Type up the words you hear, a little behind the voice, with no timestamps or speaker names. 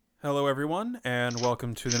Hello, everyone, and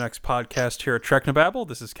welcome to the next podcast here at Treknobabble.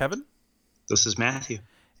 This is Kevin, This is Matthew.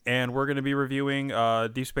 and we're going to be reviewing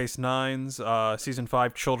Deep Space Nine's Season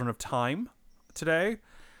 5 Children of Time today.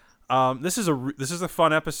 This is a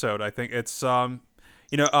fun episode. I think it's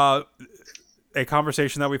you know uh, a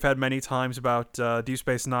conversation that we've had many times about Deep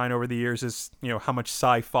Space Nine over the years is how much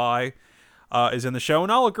sci-fi is in the show,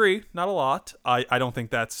 and I'll agree, not a lot. I don't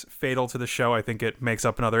think that's fatal to the show. I think it makes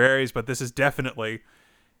up in other areas, but this is definitely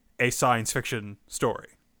a science fiction story.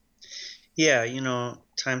 Yeah,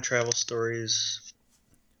 time travel stories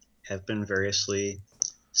have been variously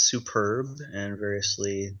superb and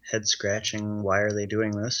variously head scratching. Why are they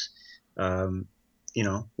doing this? Um,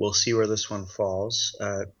 we'll see where this one falls.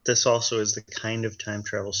 This also is the kind of time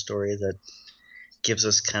travel story that gives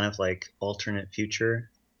us kind of like alternate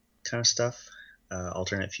future kind of stuff,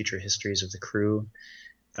 alternate future histories of the crew.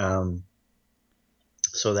 Um,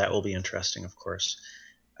 so that will be interesting, of course.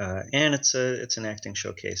 And it's an acting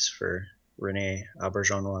showcase for Renee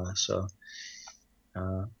Auberjonois. So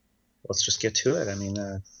uh, let's just get to it. I mean,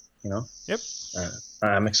 Yep. uh,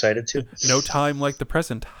 I'm excited too. No time like the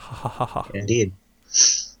present. Ha ha ha. Indeed.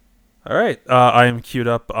 All right. I am queued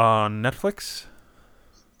up on Netflix.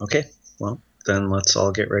 Okay. Well, then let's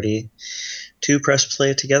all get ready to press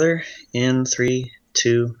play together in 3,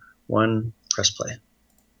 2, 1. Press play.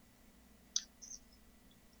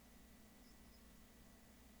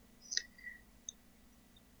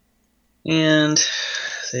 And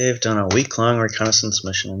they've done a week-long reconnaissance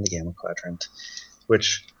mission in the Gamma Quadrant,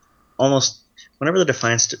 which almost whenever the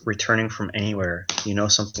Defiant's returning from anywhere, you know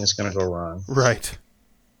something's going to go wrong. Right.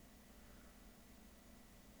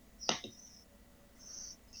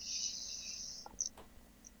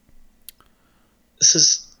 This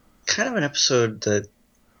is kind of an episode that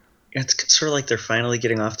it's sort of like they're finally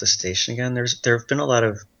getting off the station again. There have been a lot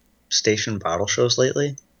of station bottle shows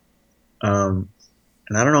lately, and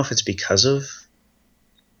I don't know if it's because of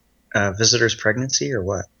Visitor's pregnancy or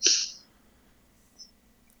what.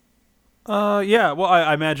 Yeah. Well,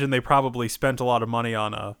 I imagine they probably spent a lot of money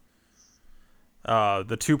on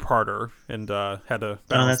the two-parter and had to No,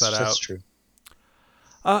 balance that that's out. true.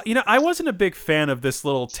 I wasn't a big fan of this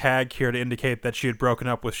little tag here to indicate that she had broken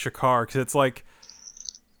up with Shakar because it's like,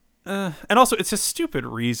 and also it's a stupid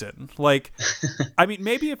reason. Like, I mean,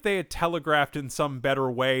 maybe if they had telegraphed in some better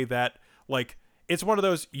way that, like, it's one of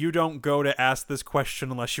those you don't go to ask this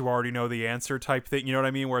question unless you already know the answer type thing. You know what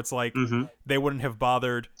I mean? Where it's like Mm-hmm. they wouldn't have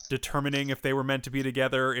bothered determining if they were meant to be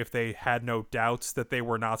together if they had no doubts that they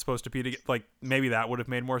were not supposed to be together. Like, maybe that would have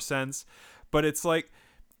made more sense. But it's like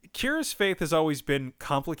Kira's faith has always been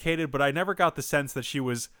complicated, but I never got the sense that she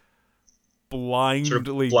was Sort of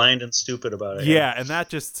blindly. blind and stupid about it. Yeah. Yeah, and that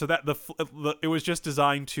just so that it was just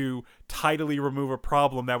designed to tidily remove a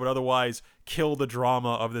problem that would otherwise kill the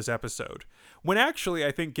drama of this episode. When actually,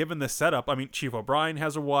 I think given the setup, I mean, Chief O'Brien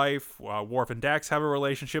has a wife, Worf and Dax have a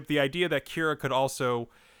relationship. The idea that Kira could also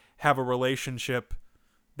have a relationship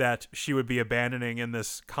that she would be abandoning in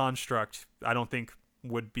this construct, I don't think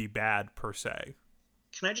would be bad per se.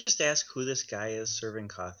 Can I just ask who this guy is serving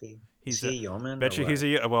coffee? Is He's he a a yeoman or Bet you what? he's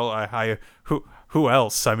a well. I who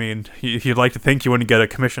else? I mean, you'd like to think you wouldn't get a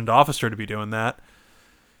commissioned officer to be doing that.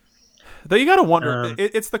 Though you gotta wonder. Um,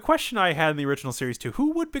 It's the question I had in the original series too.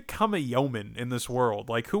 Who would become a yeoman in this world?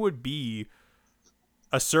 Like, who would be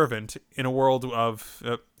a servant in a world of?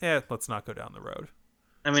 Let's not go down the road.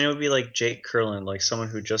 I mean, it would be like Jake Curlin, like someone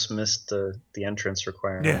who just missed the entrance Yeah,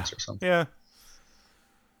 requirements or something. yeah.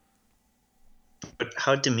 But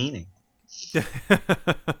how demeaning.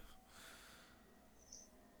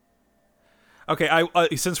 Okay,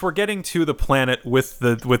 I since we're getting to the planet with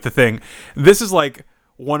the thing, this is like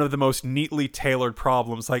one of the most neatly tailored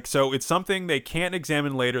problems. Like, so it's something they can't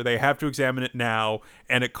examine later; they have to examine it now,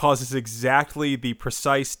 and it causes exactly the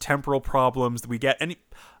precise temporal problems that we get. And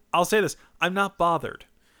I'll say this: I'm not bothered.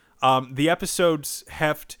 The episode's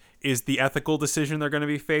heft is the ethical decision they're going to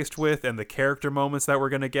be faced with, and the character moments that we're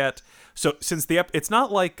going to get. So since it's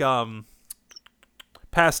not like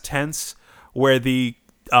past tense where the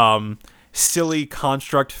silly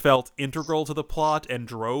construct felt integral to the plot and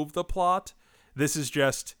drove the plot. This is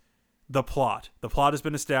just the plot. The plot has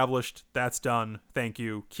been established. That's done. Thank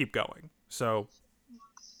you. Keep going. So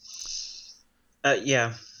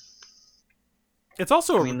Yeah. it's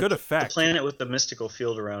also I a mean, good the effect. planet with the mystical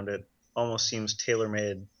field around it almost seems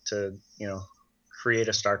tailor-made to, create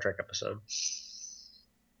a Star Trek episode.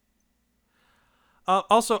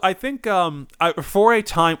 Also, I think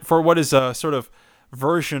for what is a sort of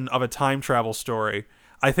version of a time travel story,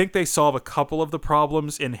 I think they solve a couple of the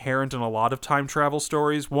problems inherent in a lot of time travel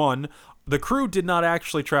stories. One, the crew did not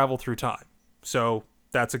actually travel through time, so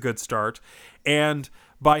That's a good start. And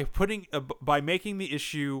by making the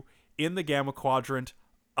issue in the Gamma Quadrant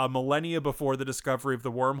a millennia before the discovery of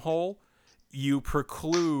the wormhole, you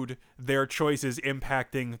preclude their choices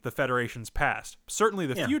impacting the Federation's past. Certainly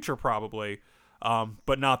the future, probably,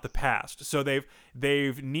 but not the past. So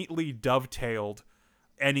they've neatly dovetailed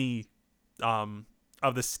any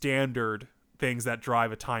of the standard things that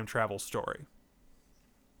drive a time travel story.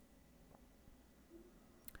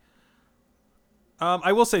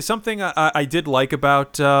 I will say something I did like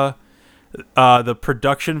about the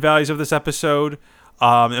production values of this episode,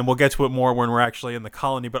 and we'll get to it more when we're actually in the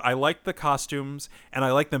colony, but I like the costumes, and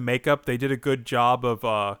I like the makeup. They did a good job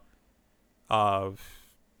of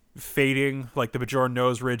fading, like the Bajoran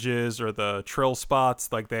nose ridges or the Trill spots,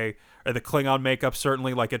 or the Klingon makeup,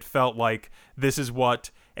 certainly. Like, it felt like this is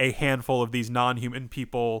what a handful of these non-human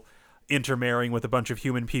people intermarrying with a bunch of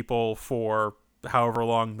human people for however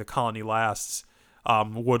long the colony lasts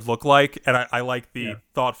would look like, and I like the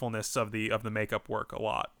thoughtfulness of the makeup work a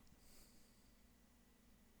lot.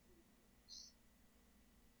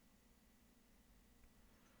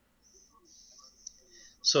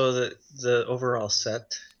 So the overall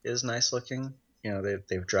set is nice looking. You know,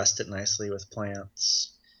 they've dressed it nicely with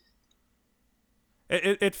plants.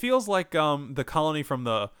 It feels like the colony from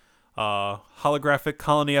the holographic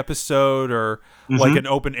colony episode, or like an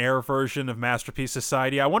open air version of Masterpiece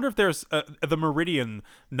Society. I wonder if there's the Meridian.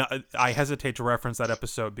 I hesitate to reference that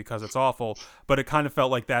episode because it's awful, but it kind of felt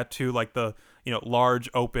like that too, like the large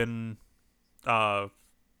open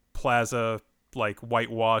plaza, like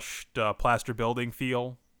whitewashed plaster building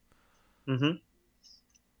feel.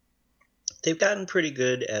 They've gotten pretty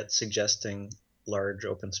good at suggesting large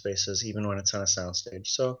open spaces even when it's on a soundstage,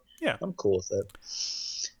 so yeah, I'm cool with it.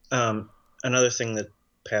 Another thing that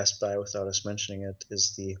passed by without us mentioning it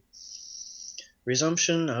is the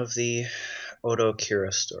resumption of the Odo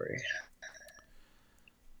Kira story.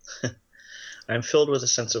 I'm filled with a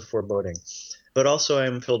sense of foreboding, but also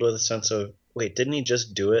I'm filled with a sense of, wait, didn't he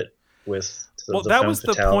just do it with well, that was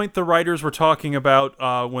the point the writers were talking about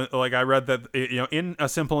when, like, I read that in A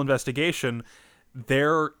Simple Investigation,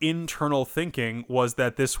 their internal thinking was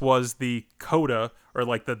that this was the coda, or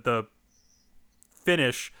like the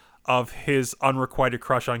finish of his unrequited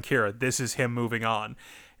crush on Kira. This is him moving on,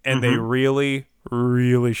 and they really,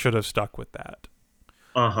 really should have stuck with that.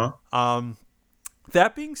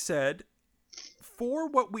 That being said, for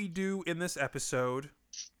what we do in this episode,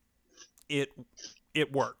 it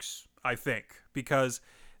works, I think, because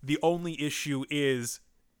the only issue is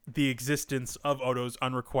the existence of Odo's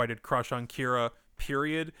unrequited crush on Kira,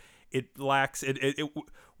 period. It lacks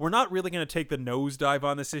we're not really going to take the nosedive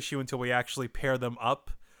on this issue until we actually pair them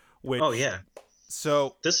up.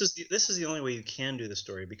 So this is the only way you can do the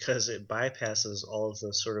story, because it bypasses all of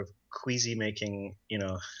the sort of queasy making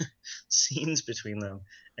scenes between them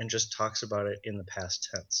and just talks about it in the past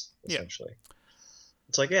tense, essentially.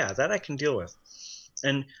 It's like, that I can deal with.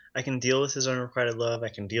 And I can deal with his unrequited love. I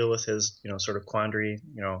can deal with his, sort of quandary,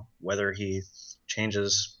 whether he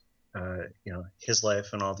changes, his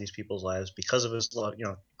life and all these people's lives because of his love,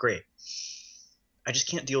 great. I just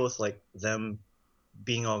can't deal with, like, them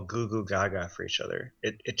being all goo goo gaga for each other.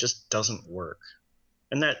 It just doesn't work.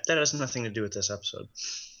 And that has nothing to do with this episode.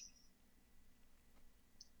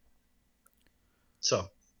 So,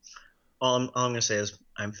 all I'm going to say is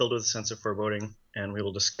I'm filled with a sense of foreboding, and we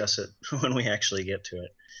will discuss it when we actually get to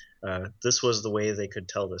it. This was the way they could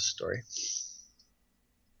tell this story.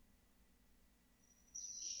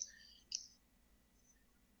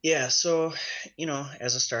 Yeah, so,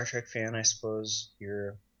 as a Star Trek fan, I suppose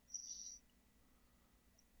your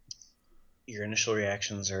initial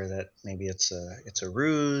reactions are that maybe it's a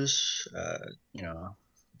ruse,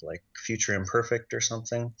 like Future Imperfect or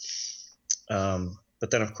something. But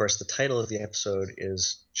then, of course, the title of the episode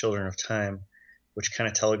is Children of Time, which kind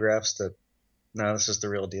of telegraphs that, no, this is the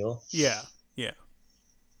real deal. Yeah.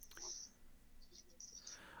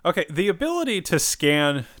 Okay, the ability to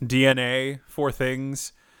scan DNA for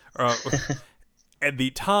things, and the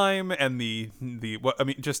time and the what I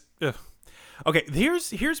mean, just okay.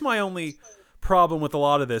 Here's my only problem with a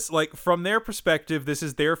lot of this. Like, from their perspective, this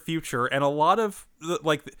is their future, and a lot of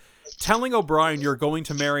like telling O'Brien you're going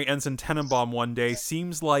to marry Ensign Tenenbaum one day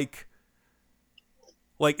seems like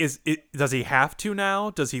does he have to now?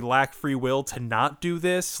 Does he lack free will to not do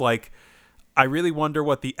this? Like, I really wonder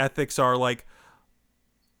what the ethics are like.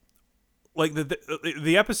 Like,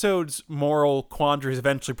 the episode's moral quandary is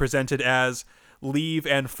eventually presented as leave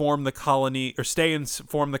and form the colony, or stay and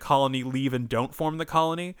form the colony, leave and don't form the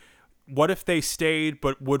colony. What if they stayed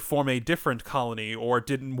but would form a different colony, or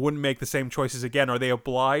wouldn't make the same choices again? Are they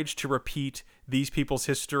obliged to repeat these people's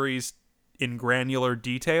histories in granular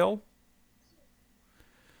detail.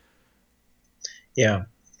 Yeah.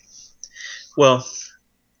 Well,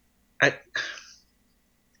 I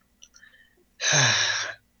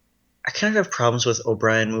I kind of have problems with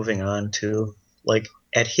O'Brien moving on too. Like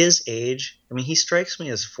at his age, I mean, he strikes me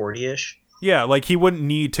as 40-ish. Yeah, like he wouldn't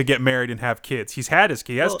need to get married and have kids. He has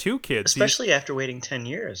Well, two kids. He's especially after waiting 10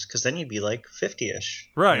 years, because then you'd be like 50-ish,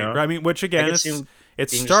 you right. know? I mean, which I again, could see him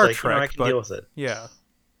it's being just Star like, I Trek, can deal but with it. yeah,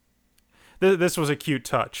 this was a cute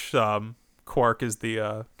touch. Quark is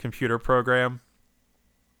the computer program.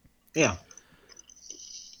 Yeah.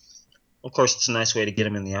 Of course, it's a nice way to get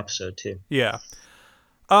him in the episode, too. Yeah.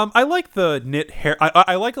 I like the knit hair.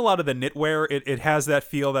 I like a lot of the knitwear. It has that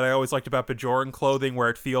feel that I always liked about Bajoran clothing, where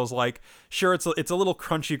it feels like, sure, it's a little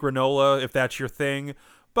crunchy granola if that's your thing,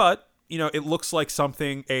 but it looks like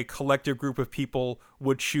something a collective group of people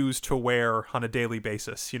would choose to wear on a daily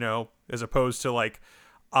basis. As opposed to like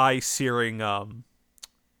eye-searing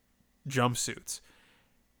jumpsuits.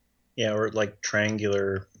 Yeah, or like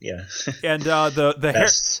triangular, yeah. And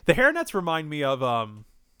Vests. the hairnets remind me of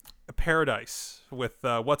Paradise with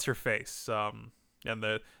what's her face, and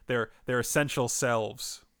their essential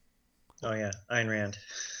selves. Oh, yeah, Ayn Rand.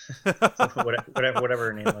 Whatever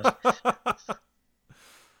her name was.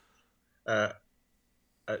 Uh,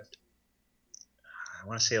 I, I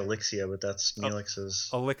want to say Elixia, but that's Neelix's.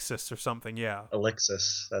 Elixis or something, yeah.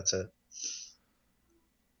 Alexis, that's it.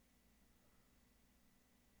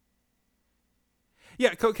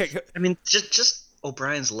 Yeah, okay. I mean, just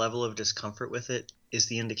O'Brien's level of discomfort with it is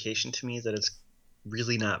the indication to me that it's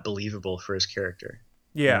really not believable for his character.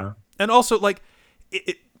 Yeah, You know? and also like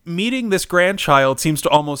meeting this grandchild seems to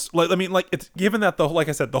almost like, I mean, like, it's given that like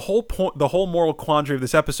I said, the whole point, the whole moral quandary of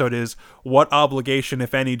this episode is what obligation,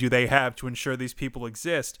 if any, do they have to ensure these people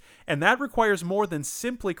exist, and that requires more than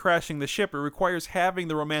simply crashing the ship. It requires having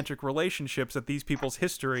the romantic relationships that these people's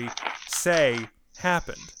history say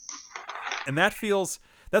happened, and that's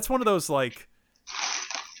one of those like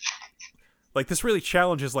this really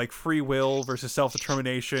challenges like free will versus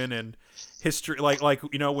self-determination and history, like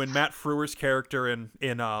when Matt Frewer's character in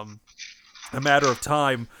A Matter of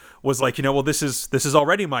Time was like, well, this is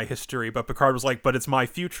already my history, but Picard was like, but it's my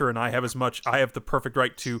future, and I have the perfect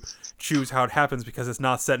right to choose how it happens because it's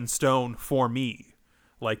not set in stone for me.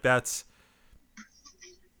 Like, that's,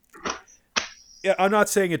 yeah, I'm not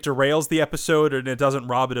saying it derails the episode and it doesn't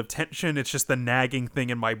rob it of tension. It's just the nagging thing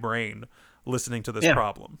in my brain listening to this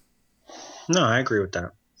problem. No, I agree with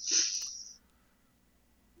that.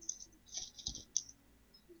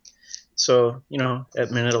 So,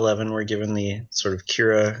 at minute 11, we're given the sort of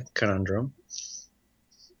Kira conundrum.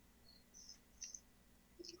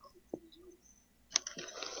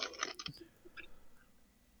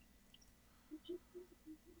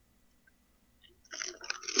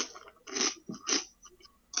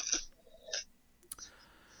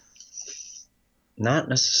 Not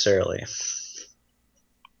necessarily.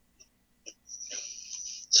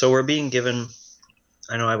 So we're being given,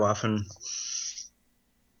 I know I've often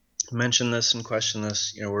mentioned this and questioned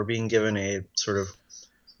this, we're being given a sort of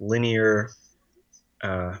linear,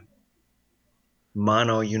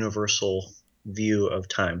 mono-universal view of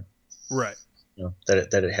time. Right.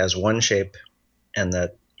 That it has one shape, and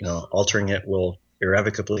that altering it will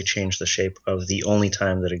irrevocably change the shape of the only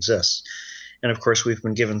time that exists. And of course, we've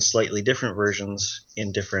been given slightly different versions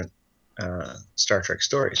in different Star Trek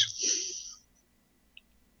stories.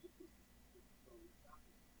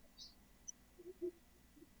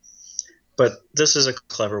 But this is a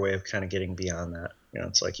clever way of kind of getting beyond that.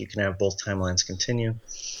 It's like you can have both timelines continue.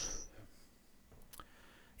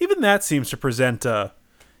 Even that seems to present a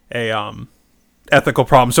ethical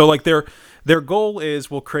problem. So like their goal is,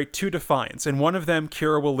 we'll create two Defiants, and one of them,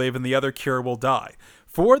 Kira, will live and the other, Kira, will die.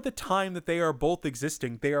 For the time that they are both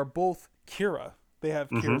existing, they are both Kira. They have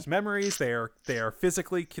Kira's memories. They are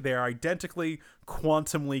physically, they are identically,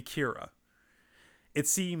 quantumly Kira. It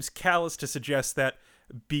seems callous to suggest that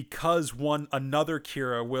because another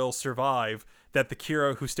Kira will survive, that the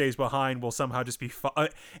Kira who stays behind will somehow just be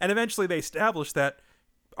and eventually they establish that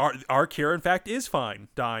our Kira, in fact, is fine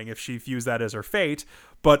dying if she views that as her fate.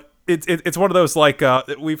 But it's one of those, like,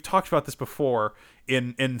 we've talked about this before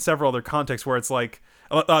in several other contexts, where it's like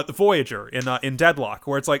the Voyager in Deadlock,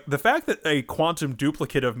 where it's like, the fact that a quantum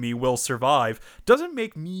duplicate of me will survive doesn't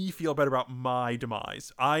make me feel better about my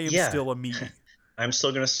demise. I am still a me. I'm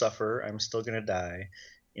still going to suffer. I'm still going to die.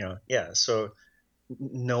 So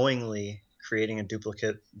knowingly creating a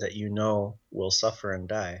duplicate that will suffer and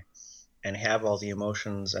die and have all the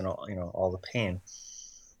emotions and all the pain,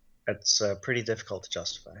 it's pretty difficult to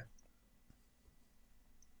justify.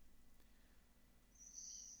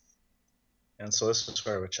 And so this is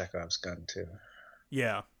sort of a Chekhov's gun too.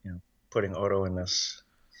 Yeah. You know, putting Odo in this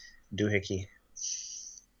doohickey,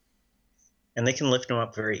 and they can lift him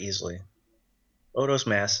up very easily. Odo's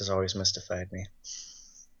mass has always mystified me.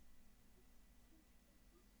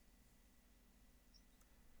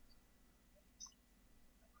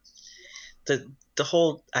 The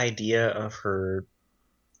whole idea of her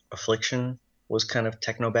affliction was kind of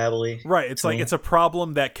technobabbly Right. It's to like me. it's a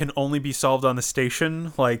problem that can only be solved on the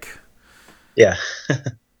station. Yeah.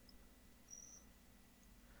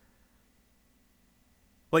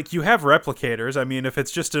 Like you have replicators. I mean, if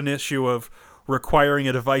it's just an issue of requiring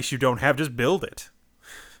a device you don't have, just build it.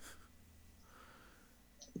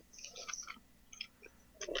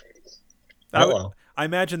 I, Hello. I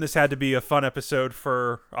imagine this had to be a fun episode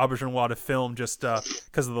for Auberginois to film just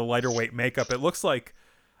because of the lighter weight makeup. It looks like,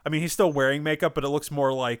 I mean, he's still wearing makeup, but it looks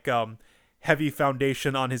more like heavy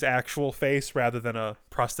foundation on his actual face rather than a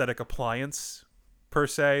prosthetic appliance per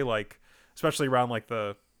se. Like, especially around like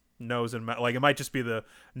the nose and like it might just be the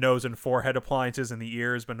nose and forehead appliances and the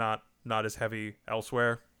ears, but not as heavy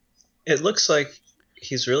elsewhere. It looks like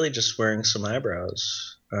he's really just wearing some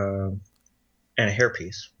eyebrows and a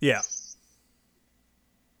hairpiece. Yeah.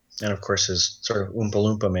 And of course his sort of Oompa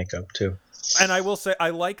Loompa makeup too. And I will say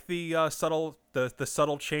I like the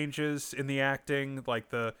subtle changes in the acting, like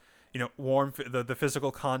the warm the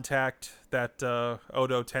physical contact that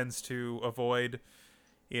Odo tends to avoid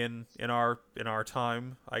in our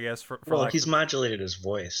time, I guess for Well, lack he's of modulated his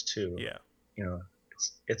voice too. yeah. You know,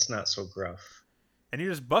 it's not so gruff. And he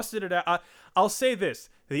just busted it out. I'll say this: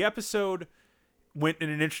 the episode went in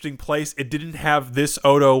an interesting place. It didn't have this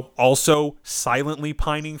Odo also silently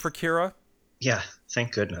pining for Kira. Yeah,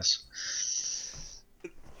 thank goodness.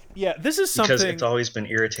 Yeah, this is Because it's something. always been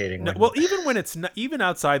irritating No, when well, even when it's not, even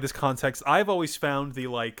outside this context, I've always found the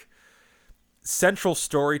like central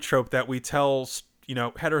story trope that we tell,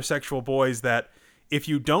 heterosexual boys that if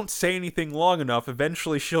you don't say anything long enough,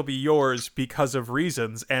 eventually she'll be yours because of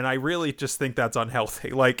reasons. And I really just think that's unhealthy.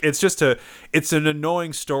 Like it's an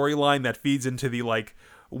annoying storyline that feeds into the like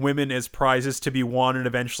women as prizes to be won, and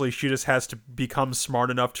eventually she just has to become smart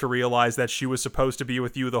enough to realize that she was supposed to be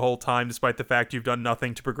with you the whole time, despite the fact you've done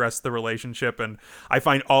nothing to progress the relationship. And I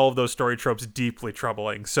find all of those story tropes deeply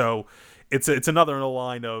troubling. So it's another in a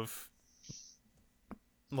line of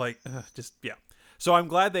like just yeah. So I'm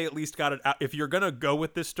glad they at least got it out. If you're gonna go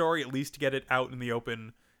with this story, at least get it out in the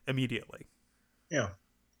open immediately. yeah,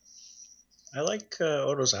 I like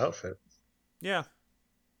Odo's outfit. Yeah,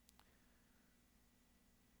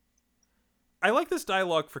 I like this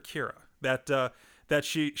dialogue for Kira that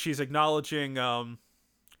she's acknowledging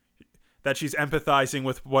that she's empathizing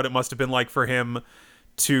with what it must have been like for him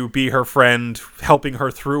to be her friend, helping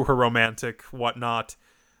her through her romantic whatnot,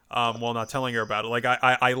 while not telling her about it. Like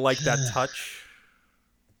I like that touch.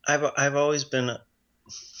 I've always been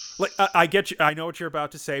Like I get you. I know what you're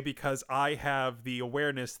about to say because I have the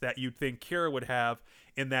awareness that you'd think Kira would have,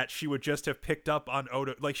 in that she would just have picked up on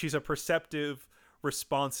Odo. Like she's a perceptive,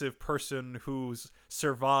 responsive person who's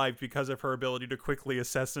survived because of her ability to quickly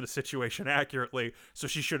assess a situation accurately. So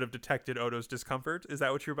she should have detected Odo's discomfort. Is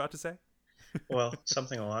that what you're about to say? well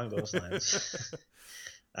something along those lines.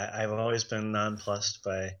 I've always been nonplussed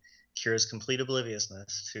by Kira's complete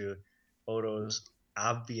obliviousness to Odo's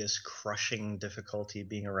obvious crushing difficulty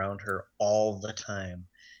being around her all the time.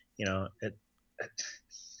 You know, it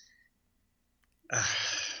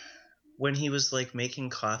when he was like making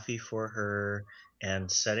coffee for her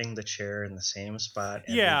and setting the chair in the same spot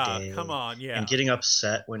every Yeah, day come on, and yeah. getting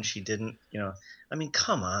upset when she didn't, I mean,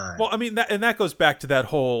 come on. Well, I mean that goes back to that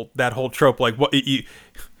whole trope. Like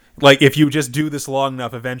like if you just do this long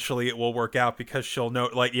enough, eventually it will work out because she'll know.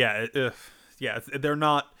 Like yeah, they're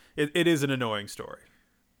not. It is an annoying story.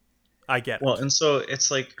 I get Well, it. and so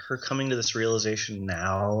it's like her coming to this realization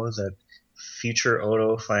now that future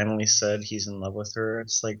Odo finally said he's in love with her.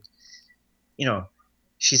 It's like, you know,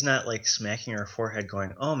 she's not like smacking her forehead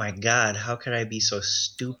going, "Oh my god, how could I be so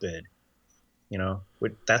stupid?"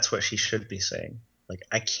 That's what she should be saying. Like,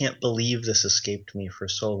 I can't believe this escaped me for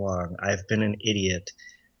so long. I've been an idiot.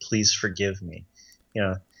 Please forgive me. You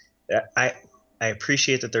know, I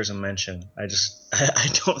appreciate that there's a mention. I just I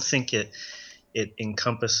don't think it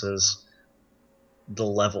encompasses the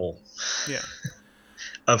level Yeah.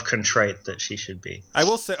 of contrite that she should be. I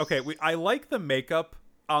will say, okay, I like the makeup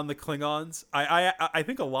on the Klingons. I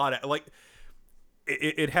think a lot of like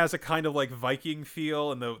it has a kind of like Viking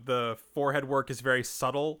feel, and the forehead work is very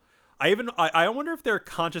subtle. I wonder if they're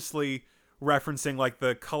consciously referencing like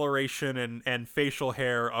the coloration and facial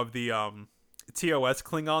hair of the TOS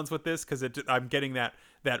Klingons with this, because I'm getting that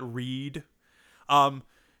read. Um,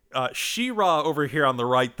 She-Ra over here on the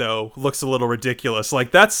right, though, looks a little ridiculous.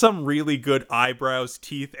 Like, that's some really good eyebrows,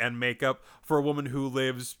 teeth, and makeup for a woman who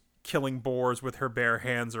lives killing boars with her bare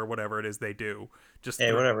hands or whatever it is they do. Just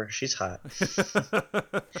Hey, whatever. She's hot.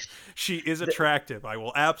 She is attractive. I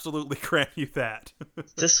will absolutely grant you that.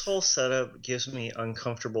 This whole setup gives me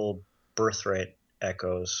uncomfortable Birthright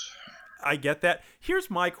echoes. I get that.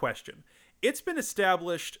 Here's my question. It's been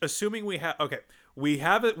established, assuming we have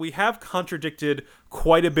we have contradicted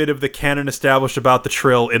quite a bit of the canon established about the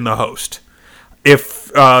Trill in the Host.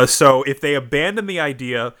 If they abandon the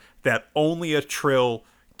idea that only a Trill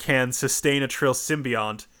can sustain a Trill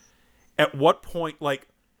symbiont, at what point, like,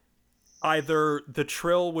 either the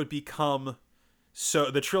Trill would become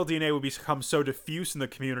the Trill DNA would become so diffuse in the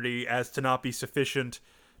community as to not be sufficient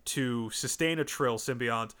to sustain a Trill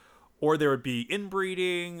symbiont, or there would be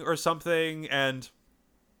inbreeding or something, and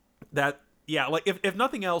that, yeah, like, if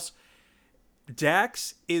nothing else,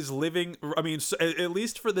 Dax is living, I mean, at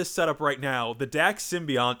least for this setup right now, the Dax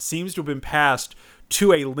symbiont seems to have been passed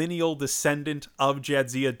to a lineal descendant of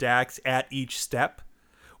Jadzia Dax at each step,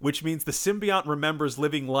 which means the symbiont remembers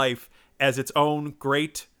living life as its own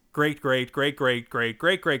great great great great great great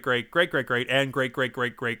great great great great great great and great great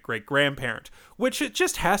great great great grandparent, which it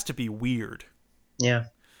just has to be weird. Yeah.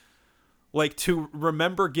 Like, to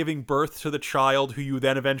remember giving birth to the child who you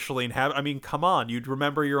then eventually inhabit. I mean, come on, you'd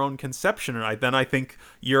remember your own conception, and then I think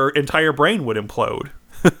your entire brain would implode.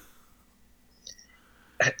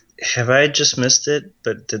 Have I just missed it?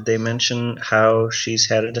 But did they mention how she's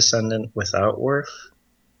had a descendant without Worf?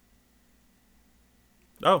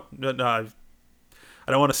 Oh, no, I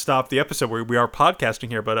don't want to stop the episode where we are podcasting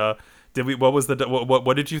here, but did we? What was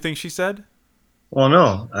what did you think she said? Well,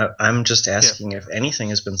 no. I'm just asking if anything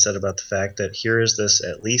has been said about the fact that here is this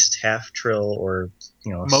at least half Trill or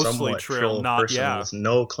mostly somewhat Trill person with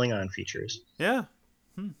no Klingon features. Yeah.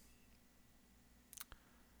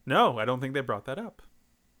 No, I don't think they brought that up.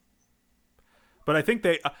 But I think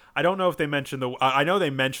I don't know if they mentioned I know they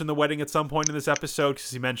mentioned the wedding at some point in this episode,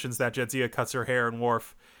 because he mentions that Jadzia cuts her hair and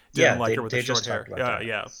Worf didn't like her with the short hair.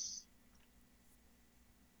 Yeah.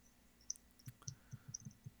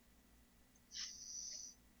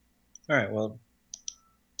 All right, well,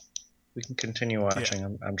 we can continue watching.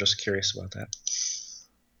 Yeah. I'm just curious about that.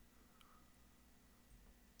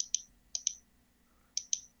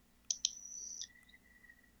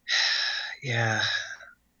 Yeah.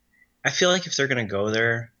 I feel like if they're going to go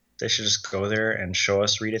there, they should just go there and show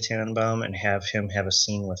us Rita Tannenbaum and have him have a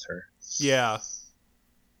scene with her. Yeah.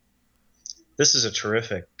 This is a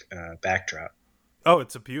terrific backdrop. Oh,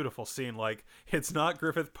 it's a beautiful scene. Like, it's not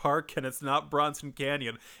Griffith Park and it's not Bronson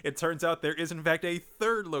Canyon. It turns out there is, in fact, a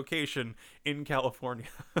third location in California.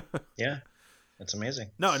 Yeah, it's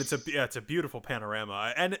amazing. No, and it's a beautiful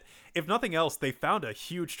panorama. And if nothing else, they found a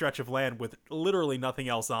huge stretch of land with literally nothing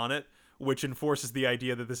else on it, which enforces the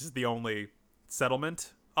idea that this is the only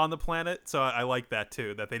settlement on the planet. So I like that,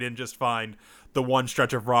 too, that they didn't just find the one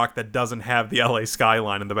stretch of rock that doesn't have the LA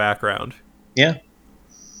skyline in the background. Yeah.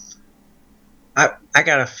 I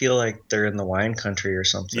gotta feel like they're in the wine country or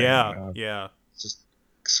something. Yeah, yeah. Just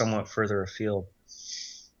somewhat further afield.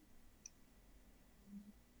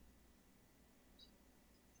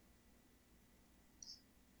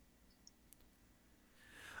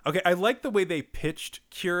 Okay, I like the way they pitched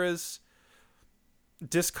Kira's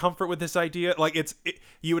discomfort with this idea. Like,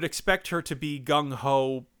 you would expect her to be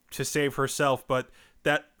gung-ho to save herself, but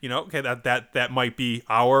that, that might be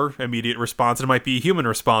our immediate response. It might be a human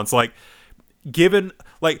response. Like,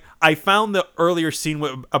 I found the earlier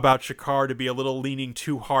scene about Shakaar to be a little leaning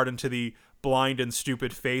too hard into the blind and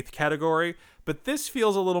stupid faith category, but this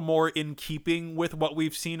feels a little more in keeping with what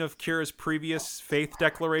we've seen of Kira's previous faith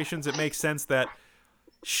declarations. It makes sense that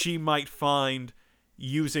she might find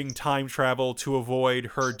using time travel to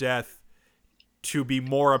avoid her death to be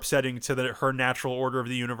more upsetting to her natural order of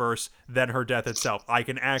the universe than her death itself. I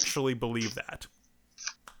can actually believe that.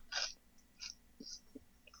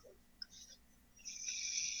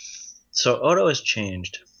 So Odo has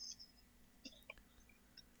changed,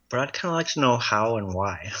 but I'd kind of like to know how and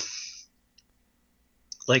why.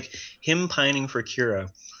 Like, him pining for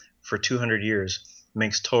Kira for 200 years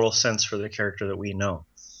makes total sense for the character that we know.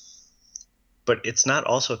 But it's not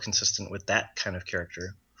also consistent with that kind of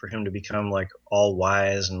character for him to become, like, all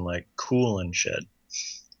wise and, like, cool and shit.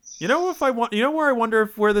 Where I wonder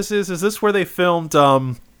where this is? Is this where they filmed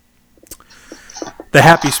the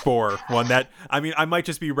Happy Spore one? That, I mean, I might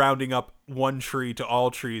just be rounding up one tree to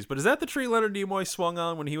all trees, but is that the tree Leonard Nimoy swung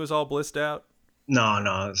on when he was all blissed out?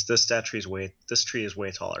 No, this tree is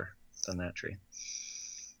way taller than that tree.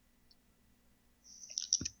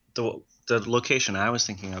 The the location I was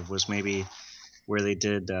thinking of was maybe where they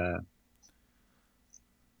did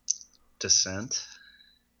Descent.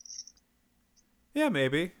 Yeah,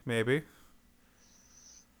 maybe. You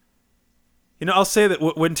know, I'll say that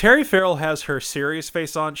when Terry Farrell has her serious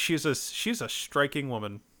face on, she's a striking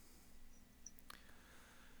woman.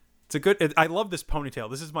 It's a good. I love this ponytail.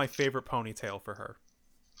 This is my favorite ponytail for her.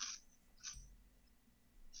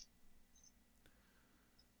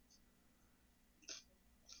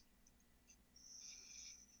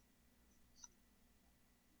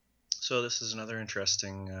 So this is another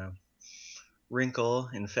interesting wrinkle.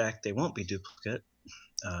 In fact, they won't be duplicate.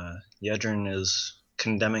 Yedrin is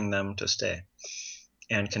condemning them to stay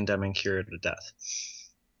and condemning Kira to death.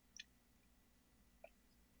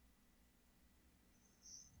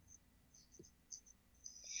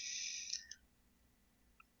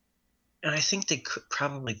 And I think they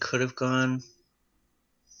probably could have gone.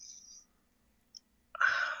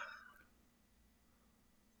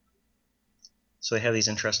 So they have these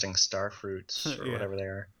interesting star fruits or Yeah, whatever they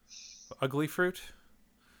are. ugly fruit.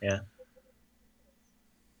 Yeah.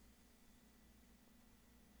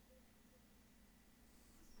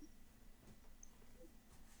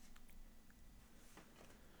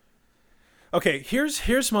 Okay,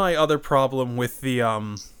 here's my other problem with the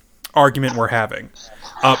argument we're having.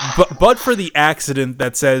 But for the accident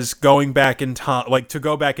that says going back in time, like to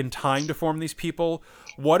go back in time to form these people,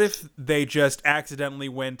 what if they just accidentally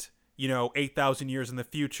went, 8,000 years in the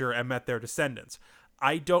future and met their descendants?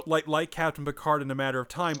 I don't like Captain Picard in A Matter of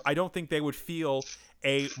Time. I don't think they would feel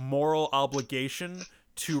a moral obligation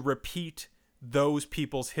to repeat those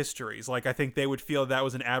people's histories. Like, I think they would feel that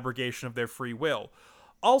was an abrogation of their free will.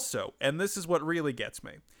 Also, and this is what really gets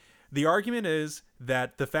me, the argument is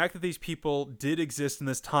that the fact that these people did exist in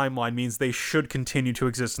this timeline means they should continue to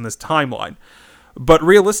exist in this timeline. But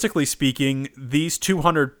realistically speaking, these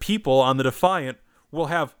 200 people on the Defiant will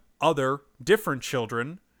have other different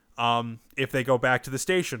children if they go back to the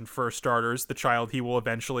station. For starters, the child he will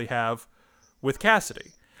eventually have with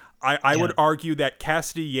Cassidy. I Yeah. would argue that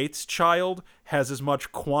Cassidy Yates' child has as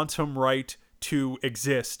much quantum right to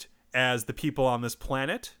exist as the people on this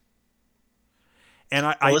planet. And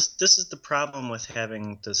Well, this is the problem with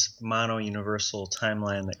having this mono universal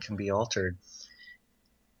timeline that can be altered.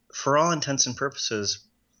 For all intents and purposes,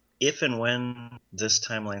 if and when this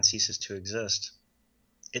timeline ceases to exist,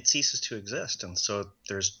 it ceases to exist, and so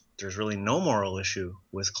there's really no moral issue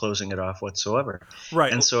with closing it off whatsoever.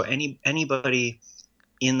 right. And so anybody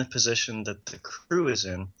in the position that the crew is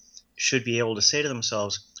in should be able to say to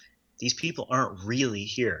themselves, these people aren't really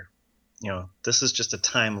here. This is just a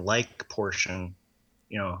time-like portion,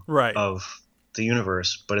 Right. of the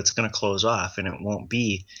universe, but it's going to close off, and it won't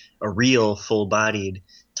be a real full-bodied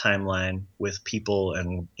timeline with people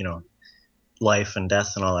and life and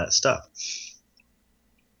death and all that stuff.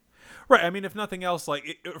 Right. I mean, if nothing else,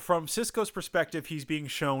 from Cisco's perspective, he's being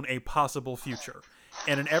shown a possible future.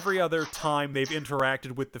 And in every other time they've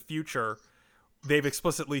interacted with the future, they've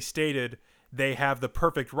explicitly stated they have the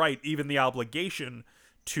perfect right, even the obligation,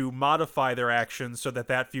 to modify their actions so that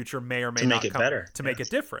that future may or may To make not it come better. to make it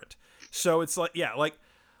different. So it's like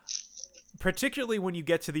particularly when you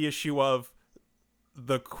get to the issue of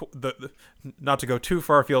the not to go too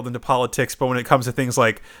far afield into politics, but when it comes to things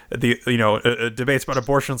like the debates about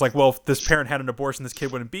abortion, it's like, well, if this parent had an abortion, this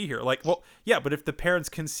kid wouldn't be here. Like, well, yeah, but if the parents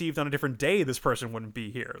conceived on a different day, this person wouldn't be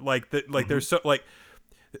here. There's so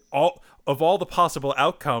all the possible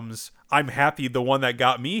outcomes, I'm happy the one that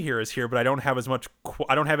got me here is here, but I don't have as much.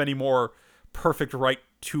 I don't have any more perfect right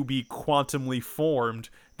to be quantumly formed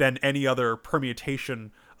than any other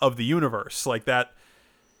permutation of the universe. Like that.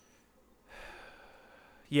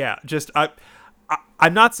 Yeah,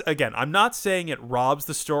 I'm not saying it robs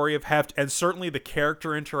the story of heft, and certainly the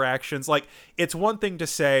character interactions. Like, it's one thing to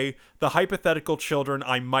say the hypothetical children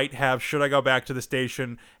I might have should I go back to the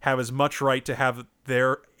station have as much right to have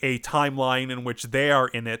a timeline in which they are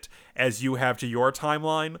in it as you have to your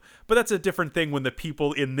timeline. But that's a different thing when the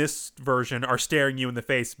people in this version are staring you in the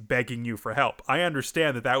face, begging you for help. I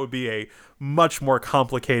understand that would be a much more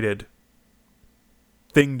complicated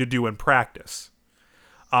thing to do in practice.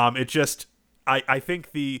 I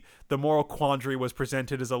think the moral quandary was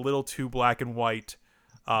presented as a little too black and white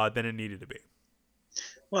than it needed to be.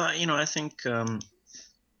 Well, I think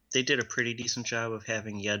they did a pretty decent job of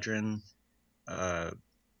having Yedrin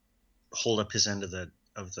hold up his end of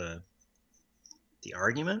the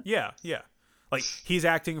argument. Yeah. Like, he's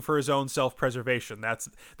acting for his own self-preservation. That's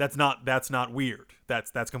not weird.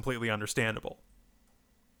 That's completely understandable.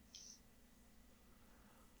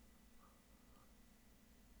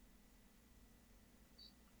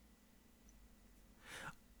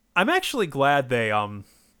 I'm actually glad they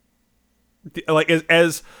like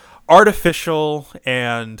as artificial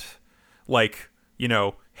and like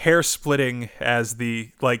hair splitting as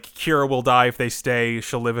the like Kira will die if they stay,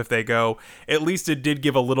 she'll live if they go. At least it did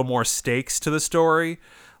give a little more stakes to the story.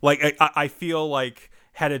 Like I feel like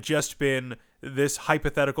had it just been this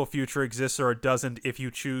hypothetical future exists or it doesn't, if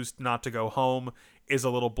you choose not to go home, is a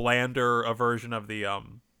little blander a version of the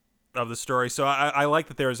story. So I like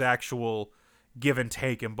that there's actual give and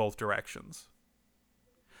take in both directions.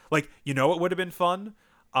 Like, it would have been fun.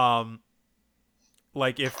 Um,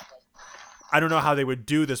 like if I don't know how they would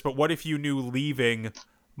do this, but what if you knew leaving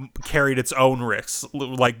carried its own risks?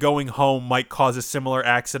 Like going home might cause a similar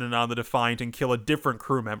accident on the Defiant and kill a different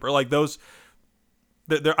crew member. Like those,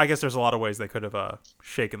 I guess there's a lot of ways they could have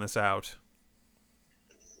shaken this out.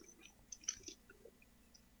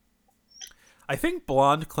 I think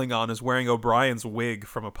blonde Klingon is wearing O'Brien's wig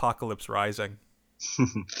from Apocalypse Rising.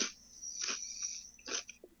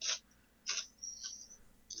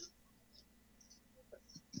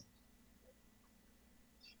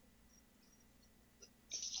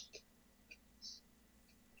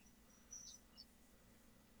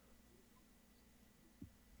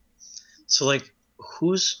 So, like,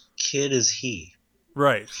 whose kid is he?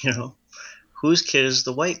 Right. You know, whose kid is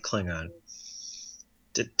the white Klingon?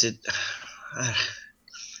 Did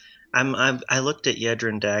I looked at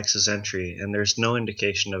Yedrin Dax's entry, and there's no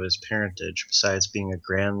indication of his parentage besides being a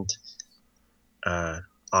grand uh,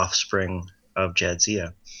 offspring of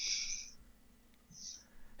Jadzia.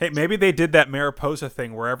 Hey, maybe they did that Mariposa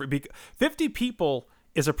thing where 50 people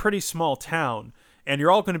is a pretty small town, and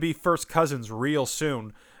you're all going to be first cousins real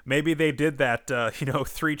soon. Maybe they did that,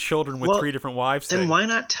 3 children with Well, 3 different wives then thing. why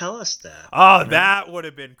not tell us that? Oh, that would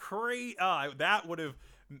have been crazy. That would have.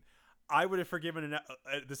 I would have forgiven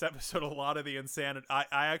this episode a lot of the insanity.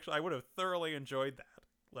 I would have thoroughly enjoyed that.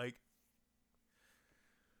 Like,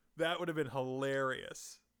 that would have been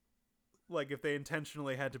hilarious. Like if they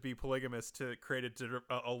intentionally had to be polygamous to create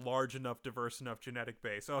a large enough, diverse enough genetic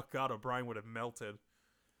base. Oh God, O'Brien would have melted.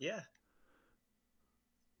 Yeah.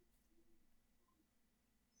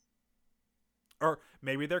 Or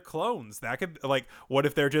maybe they're clones. That could what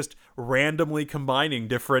if they're just randomly combining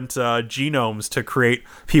different genomes to create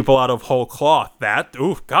people out of whole cloth? That's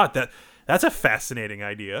a fascinating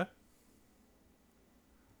idea.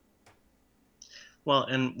 Well,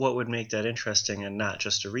 and what would make that interesting and not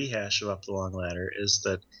just a rehash of Up the Long Ladder is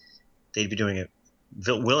that they'd be doing it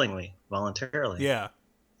willingly, voluntarily. Yeah.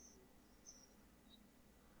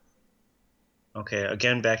 Okay,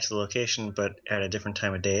 again, back to the location, but at a different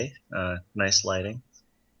time of day. Nice lighting.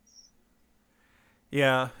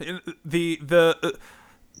 Yeah. The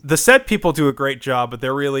set people do a great job, but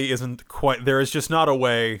there really isn't quite. There is just not a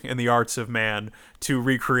way in the arts of man to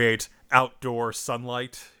recreate outdoor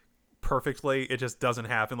sunlight perfectly. It just doesn't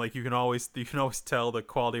happen. Like you can always tell the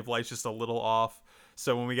quality of light's just a little off.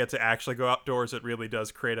 So when we get to actually go outdoors, it really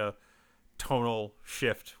does create a tonal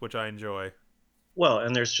shift, which I enjoy. Well,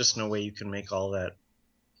 and there's just no way you can make all that.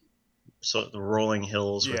 So the rolling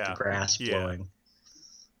hills with the grass blowing,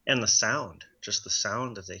 and the sound, just the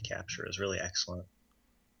sound that they capture is really excellent.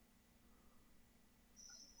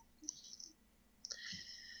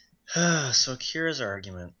 So Kira's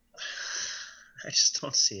argument, I just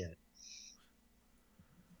don't see it.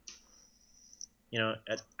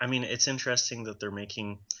 I mean, it's interesting that they're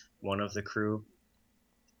making one of the crew,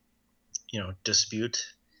 dispute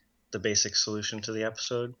the basic solution to the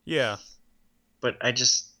episode. Yeah. But I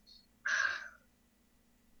just...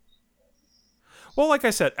 Well, like I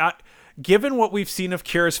said, given what we've seen of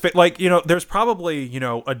Kira's fit, there's probably,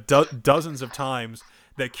 dozens of times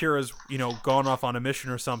that Kira's, gone off on a mission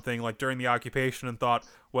or something, like during the occupation and thought,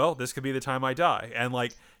 well, this could be the time I die. And,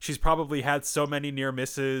 she's probably had so many near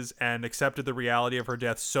misses and accepted the reality of her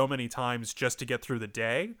death so many times just to get through the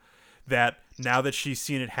day that now that she's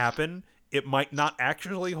seen it happen, it might not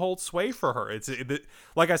actually hold sway for her.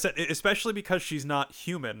 Like I said, especially because she's not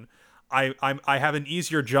human. I have an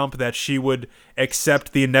easier jump that she would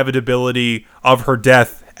accept the inevitability of her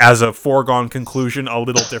death as a foregone conclusion a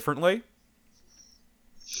little differently.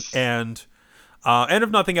 And if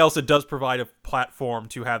nothing else, it does provide a platform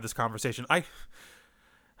to have this conversation.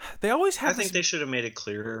 They always have. I think they should have made it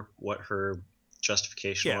clearer what her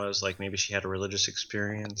justification was. Like maybe she had a religious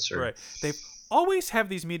experience, or right. They always have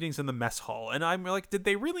these meetings in the mess hall, and I'm like, did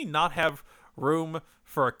they really not have room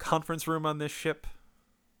for a conference room on this ship?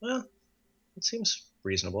 Well, it seems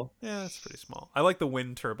reasonable. Yeah, it's pretty small. I like the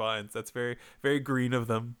wind turbines. That's very, very green of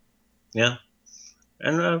them. Yeah,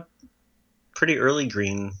 and pretty early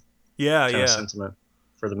green. Yeah, kind of sentiment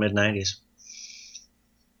for the mid-90s.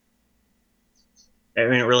 I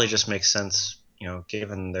mean, it really just makes sense,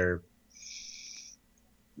 given the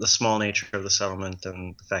small nature of the settlement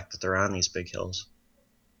and the fact that they're on these big hills.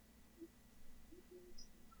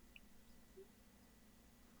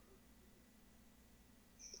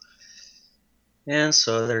 And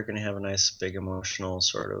so they're going to have a nice big emotional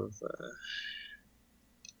sort of,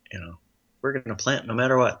 you know, we're going to plant no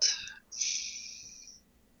matter what.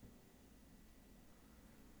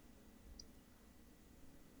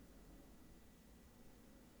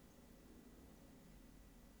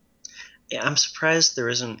 Yeah, I'm surprised there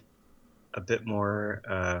isn't a bit more,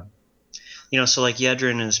 so like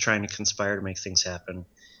Yedrin is trying to conspire to make things happen.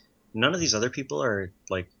 None of these other people are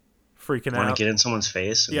like Freaking want to out. get in someone's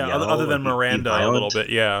face and Yeah, other yell or than be Miranda a little violent. bit,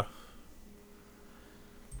 yeah.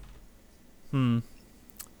 Hmm.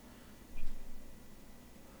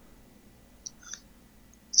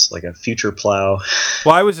 It's like a future plow.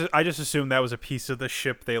 Well, I just assumed that was a piece of the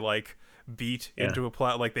ship they like beat Yeah. into a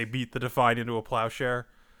plow, like they beat the Define into a plowshare.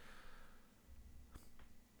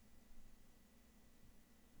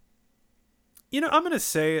 I'm gonna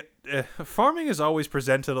say farming is always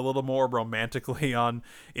presented a little more romantically on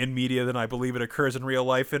in media than I believe it occurs in real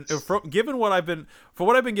life. And given what I've been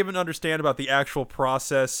given to understand about the actual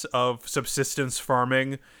process of subsistence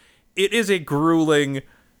farming, it is a grueling,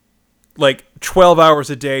 like 12 hours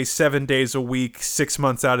a day, 7 days a week, 6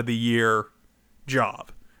 months out of the year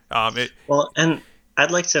job. It Well, and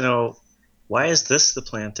I'd like to know, why is this the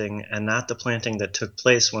planting and not the planting that took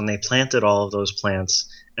place when they planted all of those plants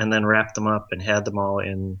and then wrapped them up and had them all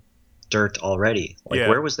in dirt already? Like, Yeah,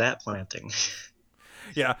 where was that planting?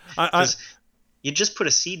 yeah. Because you just put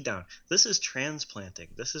a seed down. This is transplanting.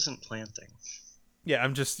 This isn't planting. Yeah.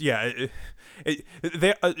 I'm just yeah.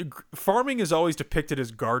 Farming is always depicted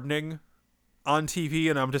as gardening on TV,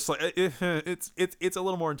 and I'm just like, it's a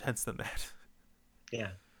little more intense than that.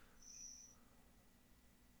 Yeah.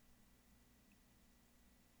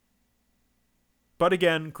 But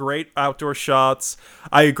again, great outdoor shots.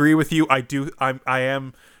 I agree with you. I do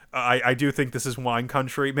think this is wine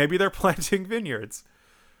country. Maybe they're planting vineyards.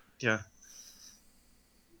 Yeah.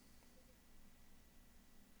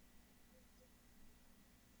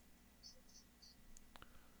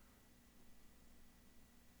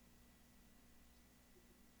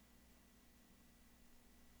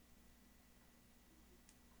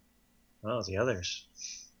 Oh, the others.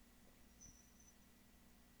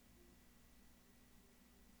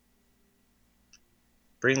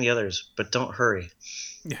 Bring the others, but don't hurry.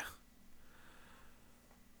 Yeah.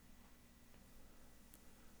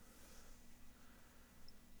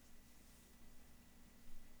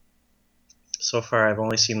 So far, I've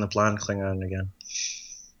only seen the blonde Klingon again.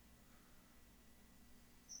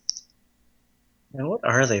 And what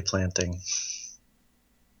are they planting?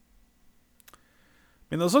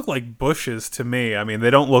 I mean, those look like bushes to me. I mean, they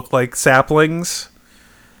don't look like saplings.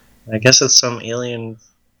 I guess it's some alien,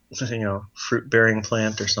 fruit-bearing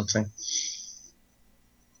plant or something.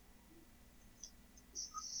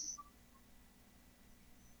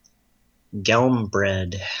 Gelm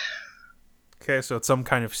bread. Okay, so it's some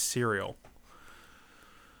kind of cereal.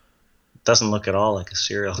 Doesn't look at all like a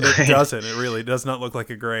cereal It grain. doesn't. It really does not look like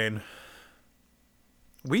a grain.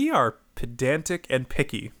 We are pedantic and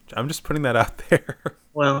picky. I'm just putting that out there.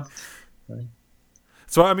 Well,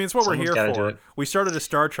 So I mean, it's what we're someone's here got to do for. it. We started a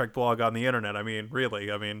Star Trek blog on the internet. I mean,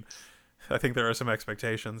 really. I mean, I think there are some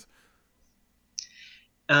expectations.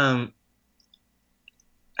 Um,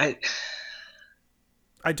 I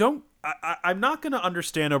I don't. I'm not going to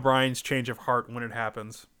understand O'Brien's change of heart when it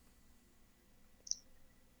happens.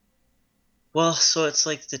 well, so it's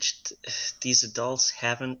like these adults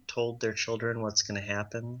haven't told their children what's going to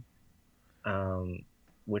happen,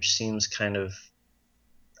 which seems kind of,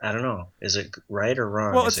 I don't know. Is it right or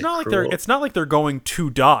wrong? Well, Is it cruel? it's not like they're going to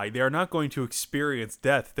die. They are not going to experience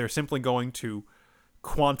death. They're simply going to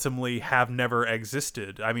quantumly have never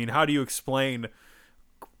existed. I mean, how do you explain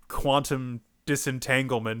quantum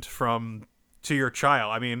disentanglement from to your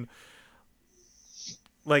child? I mean,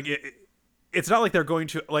 like it's not like they're going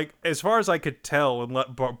to like as far as I could tell,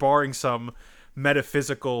 and barring some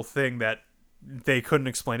metaphysical thing that they couldn't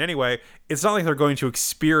explain anyway. It's not like they're going to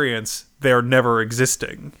experience their never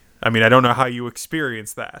existing. I mean, I don't know how you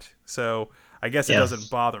experience that, so I guess it Yeah. doesn't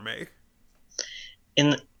bother me.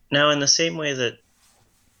 In Now, in the same way that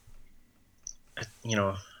you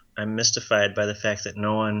know, I'm mystified by the fact that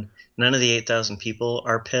none of the 8,000 people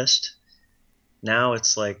are pissed. Now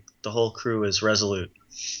it's like the whole crew is resolute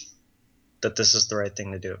that this is the right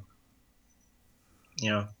thing to do. You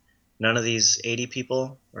know, none of these 80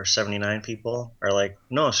 people or 79 people are like,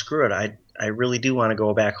 no, screw it. I really do want to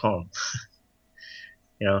go back home.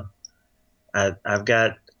 You know, I've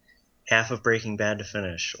got half of Breaking Bad to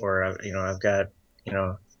finish, or I've got you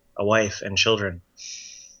know a wife and children.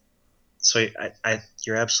 So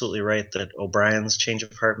you're absolutely right that O'Brien's change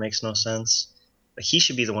of heart makes no sense. But he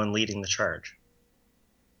should be the one leading the charge,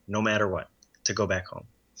 no matter what, to go back home.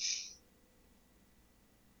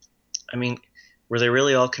 I mean, were they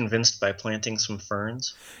really all convinced by planting some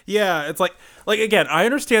ferns? Yeah, it's like again, I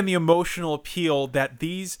understand the emotional appeal that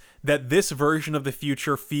this version of the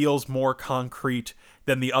future feels more concrete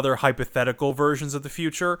than the other hypothetical versions of the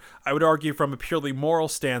future. I would argue from a purely moral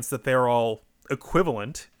stance that they're all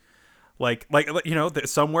equivalent.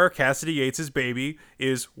 Somewhere Cassidy Yates's baby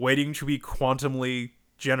is waiting to be quantumly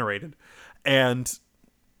generated, and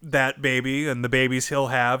that baby and the babies he'll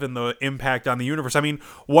have and the impact on the universe. I mean,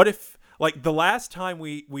 what if like the last time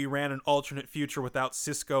we ran an alternate future without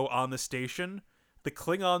Cisco on the station, the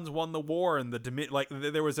Klingons won the war and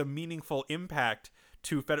there was a meaningful impact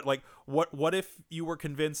to like what if you were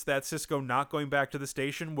convinced that Cisco not going back to the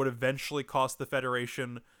station would eventually cost the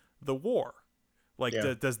Federation the war? Like,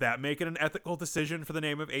 Yeah. does that make it an ethical decision for the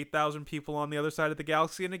name of 8,000 people on the other side of the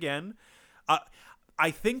galaxy? And again, uh,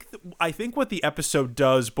 I think what the episode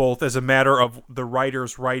does, both as a matter of the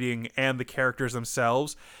writers writing and the characters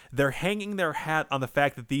themselves, they're hanging their hat on the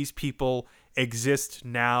fact that these people exist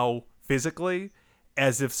now physically,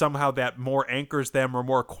 as if somehow that more anchors them or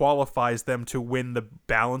more qualifies them to win the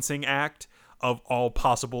balancing act of all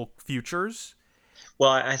possible futures.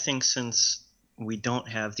 Well, I think since we don't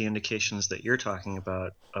have the indications that you're talking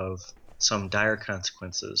about of some dire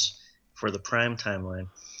consequences for the prime timeline,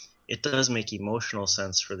 it does make emotional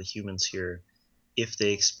sense for the humans here if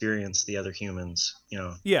they experience the other humans,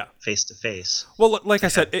 Yeah. face to face. Well, like To I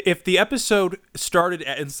said, have, if the episode started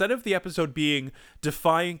instead of the episode being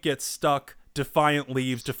Defiant gets stuck, Defiant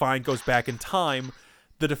leaves, Defiant goes back in time,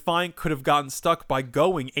 the Defiant could have gotten stuck by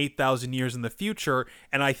going 8,000 years in the future,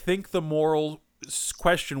 and I think the moral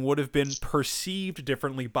question would have been perceived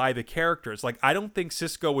differently by the characters. Like, I don't think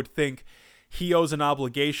Cisco would think he owes an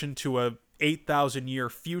obligation to a 8,000 year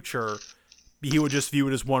future. He would just view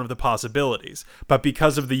it as one of the possibilities. But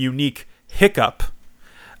because of the unique hiccup,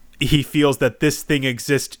 he feels that this thing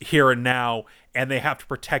exists here and now, and they have to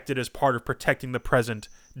protect it as part of protecting the present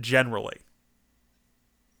generally.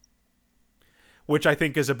 Which I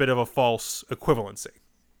think is a bit of a false equivalency.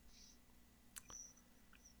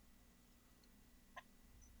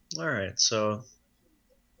 all right, so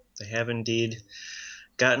they have indeed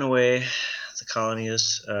gotten away. The colony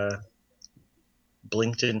is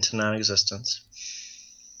blinked into non-existence.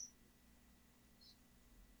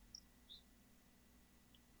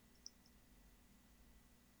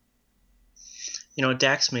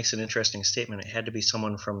 Dax makes an interesting statement. It had to be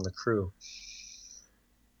someone from the crew.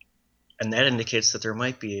 And that indicates that there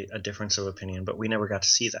might be a difference of opinion, but we never got to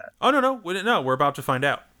see that. Oh, no, we didn't know. We're about to find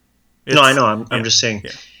out. No, I know. I'm Yeah, just saying.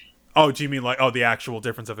 yeah. Oh, do you mean the actual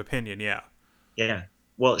difference of opinion? Yeah. Yeah.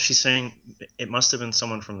 Well, she's saying it must have been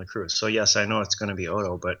someone from the crew. So yes, I know it's going to be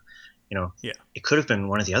Odo, but Yeah. it could have been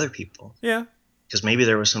one of the other people Yeah. because maybe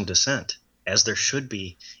there was some dissent, as there should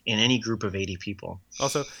be in any group of 80 people.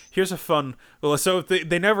 Also, here's a fun. Well, so if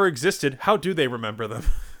they never existed, how do they remember them?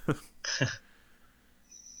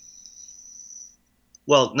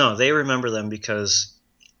 Well, no, they remember them because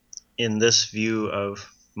in this view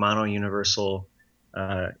of mono-universal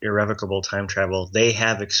irrevocable time travel, they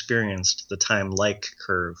have experienced the time-like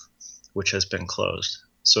curve, which has been closed.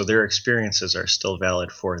 So their experiences are still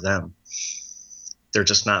valid for them. They're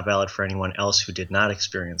just not valid for anyone else who did not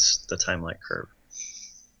experience the time-like curve.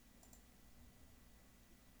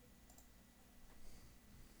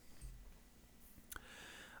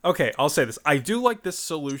 Okay, I'll say this. I do like this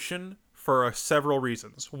solution for several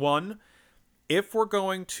reasons. One, if we're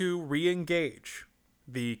going to re-engage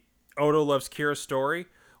the Odo loves Kira story,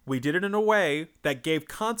 we did it in a way that gave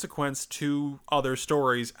consequence to other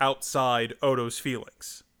stories outside Odo's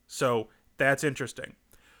feelings. So that's interesting.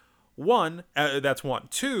 That's one.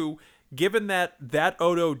 Two, given that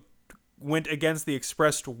Odo went against the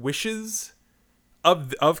expressed wishes of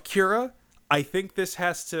Kira, I think this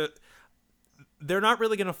has to. They're not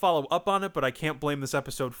really going to follow up on it, but I can't blame this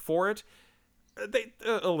episode for it.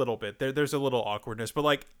 A little bit there's a little awkwardness, but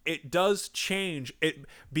like it does change it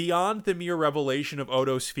beyond the mere revelation of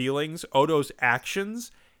Odo's feelings. Odo's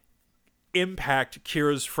actions impact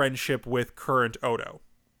Kira's friendship with current Odo,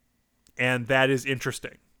 and that is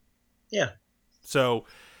interesting. Yeah. So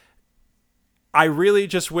I really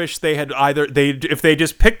just wish they had if they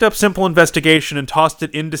just picked up Simple Investigation and tossed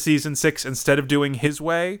it into season 6 instead of doing his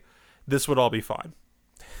way, this would all be fine.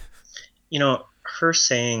 Her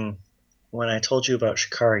saying, when I told you about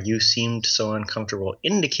Shakar, you seemed so uncomfortable,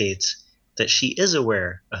 indicates that she is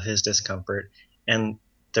aware of his discomfort and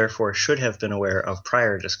therefore should have been aware of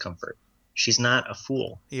prior discomfort. She's not a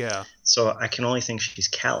fool. Yeah. So I can only think she's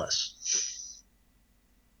callous.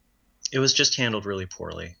 It was just handled really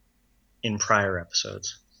poorly in prior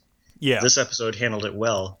episodes. Yeah. This episode handled it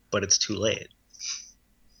well, but it's too late.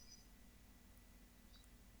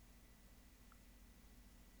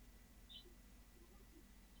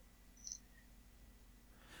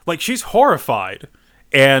 Like, she's horrified.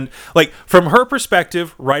 And, like, from her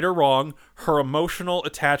perspective, right or wrong, her emotional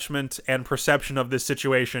attachment and perception of this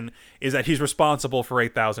situation is that he's responsible for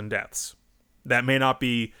 8,000 deaths. That may not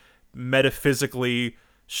be metaphysically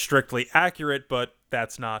strictly accurate, but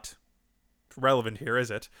that's not relevant here, is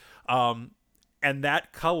it? And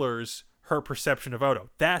that colors her perception of Odo.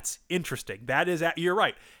 That's interesting. That is, you're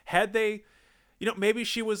right. Had they, maybe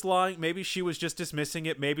she was lying. Maybe she was just dismissing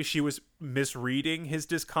it. Maybe she was misreading his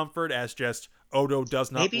discomfort as just Odo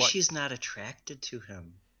does not. Maybe she's not attracted to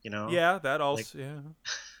him. Yeah, that also. Like, yeah.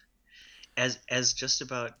 As just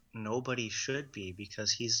about nobody should be,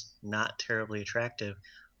 because he's not terribly attractive,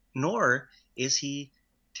 nor is he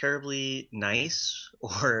terribly nice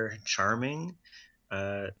or charming.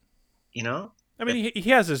 I mean, he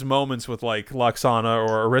has his moments with like Loxana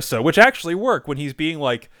or Orisa, which actually work when he's being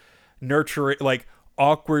like nurturing, like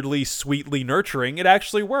awkwardly, sweetly nurturing. It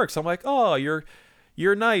actually works. I'm like, oh, you're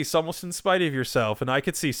nice, almost in spite of yourself, and I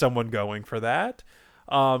could see someone going for that.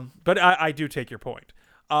 But I do take your point.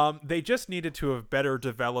 They just needed to have better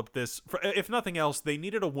developed this. If nothing else, they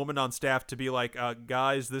needed a woman on staff to be like,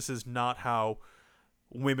 guys, this is not how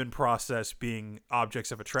women process being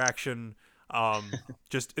objects of attraction.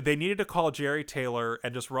 Just they needed to call Jerry Taylor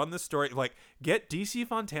and just run this story. Like, get DC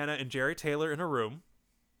Fontana and Jerry Taylor in a room,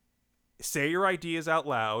 say your ideas out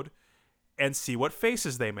loud, and see what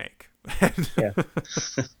faces they make. Yeah.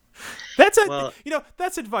 That's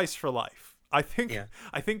that's advice for life. I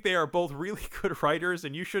think they are both really good writers,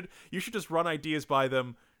 and you should just run ideas by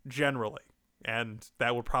them generally, and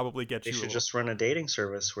that would probably get you. They should just run a dating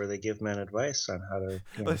service where they give men advice on how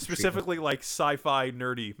to specifically like sci-fi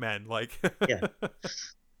nerdy men. Like, yeah.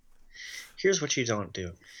 Here's what you don't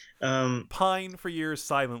do. Pine for years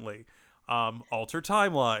silently. Alter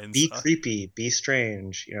timelines. Be creepy. Be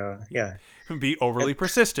strange. Yeah. Be overly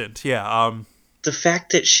persistent. Yeah. The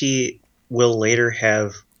fact that she will later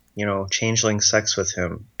have changeling sex with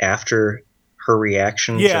him after her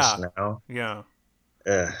reaction just now. Yeah.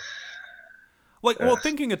 Well,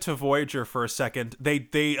 thinking to Voyager for a second,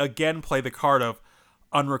 they again play the card of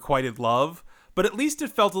unrequited love, but at least it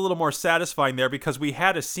felt a little more satisfying there because we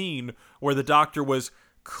had a scene where the Doctor was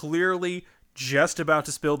clearly just about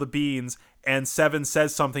to spill the beans, and Seven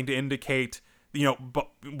says something to indicate,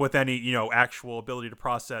 with any, actual ability to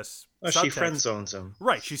process. She friend zones him.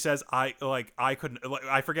 Right. She says, I couldn't,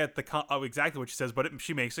 I forget exactly what she says, but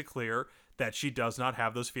she makes it clear that she does not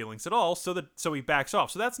have those feelings at all. So he backs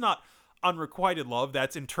off. So that's not unrequited love.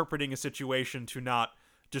 That's interpreting a situation to not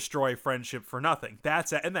destroy friendship for nothing.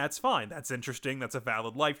 And that's fine. That's interesting. That's a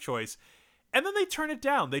valid life choice. And then they turn it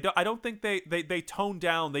down. I don't think they tone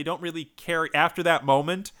down. They don't really carry after that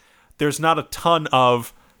moment. There's not a ton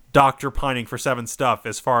of Doctor pining for Seven stuff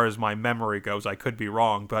as far as my memory goes. I could be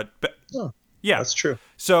wrong, but yeah, that's true.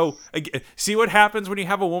 So see what happens when you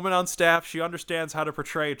have a woman on staff. She understands how to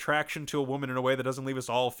portray attraction to a woman in a way that doesn't leave us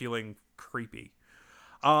all feeling creepy.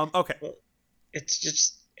 Okay. Well, it's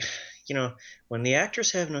just, when the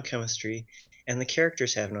actors have no chemistry and the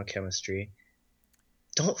characters have no chemistry,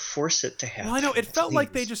 don't force it to happen. Well, I know it felt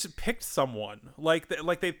like they just picked someone.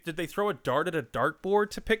 Did they throw a dart at a dartboard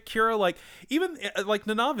to pick Kira? Like, even like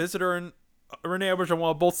Nana Visitor and Renee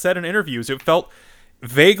Auberjonois both said in interviews, it felt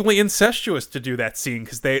vaguely incestuous to do that scene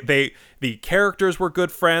because the characters were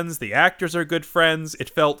good friends, the actors are good friends. It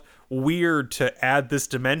felt weird to add this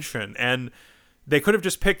dimension, and they could have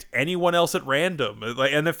just picked anyone else at random.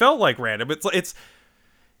 And it felt like random. It's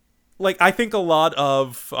like, I think a lot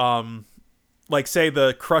of like, say,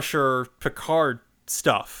 the Crusher Picard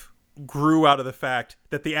stuff grew out of the fact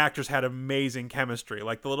that the actors had amazing chemistry.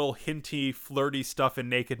 Like, the little hinty, flirty stuff in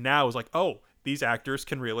Naked Now was like, oh, these actors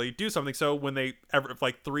can really do something. So when they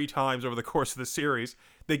like 3 times over the course of the series,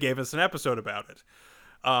 they gave us an episode about it.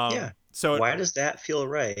 So why does that feel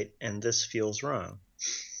right and this feels wrong?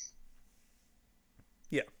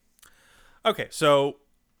 Yeah. Okay, so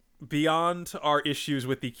beyond our issues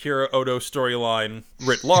with the Kira Odo storyline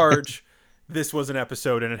writ large, this was an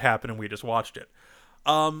episode and it happened and we just watched it.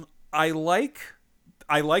 I like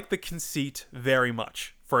the conceit very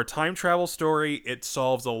much. For a time travel story, it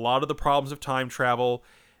solves a lot of the problems of time travel.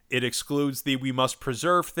 It excludes the we must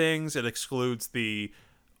preserve things. It excludes the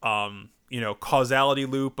causality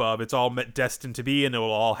loop of it's all destined to be and it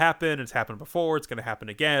will all happen. It's happened before. It's going to happen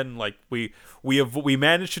again. Like we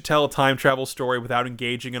managed to tell a time travel story without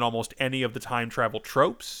engaging in almost any of the time travel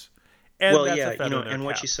tropes, and Well, that's a yeah, feather in their and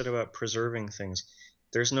what cap. you said about preserving things,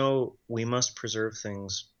 there's no we must preserve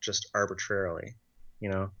things just arbitrarily. You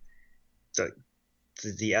know, the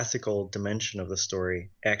the ethical dimension of the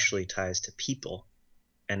story actually ties to people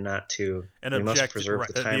and not to And we must object preserve right,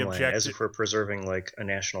 the the timeline as objective if we're preserving like a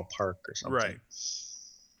national park or something, right.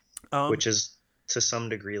 Um, which is to some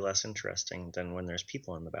degree less interesting than when there's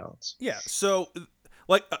people in the balance. yeah. So,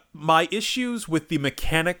 like, my issues with the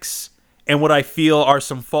mechanics and what I feel are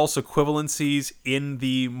some false equivalencies in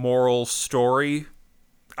the moral story.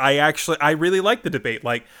 I really like the debate.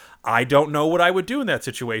 Like, I don't know what I would do in that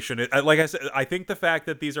situation. Like I said, I think the fact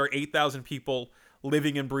that these are 8,000 people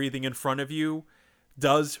living and breathing in front of you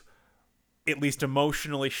does at least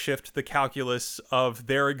emotionally shift the calculus of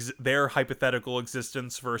their hypothetical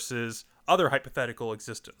existence versus other hypothetical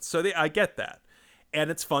existence. So I get that, and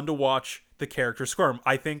it's fun to watch the characters squirm.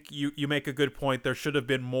 I think you make a good point. There should have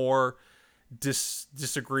been more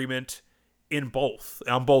disagreement in both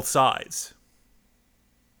on both sides,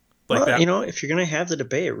 like Well, that. if you're going to have the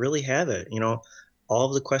debate, really have it. All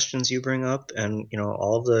of the questions you bring up and,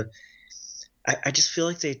 all of the. I just feel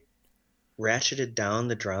like they ratcheted down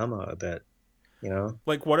the drama a bit, you know?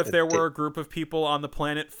 Like, what if That there they, were a group of people on the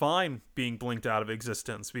planet fine being blinked out of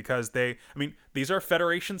existence because these are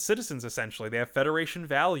Federation citizens essentially. They have Federation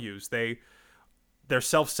values. They're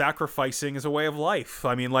self-sacrificing as a way of life.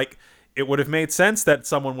 I mean, like, it would have made sense that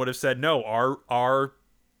someone would have said, "No, our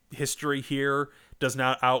history here does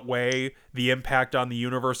not outweigh the impact on the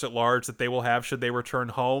universe at large that they will have should they return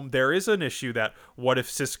home." There is an issue that what if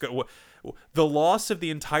the loss of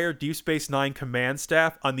the entire Deep Space Nine command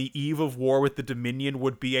staff on the eve of war with the Dominion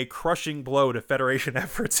would be a crushing blow to Federation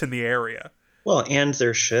efforts in the area. well, and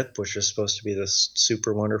their ship, which is supposed to be this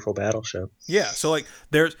super wonderful battleship. Yeah, so like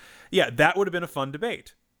that would have been a fun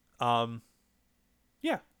debate. Um,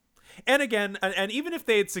 yeah, and again, and even if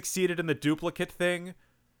they had succeeded in the duplicate thing,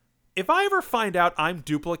 if I ever find out I'm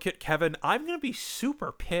duplicate Kevin, I'm gonna be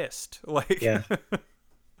super pissed. Like, Yeah.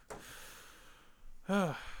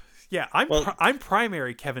 yeah, Well, I'm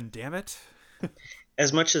primary Kevin. Damn it.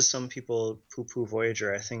 as much as some people poo-poo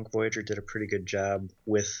Voyager, I think Voyager did a pretty good job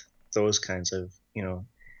with those kinds of,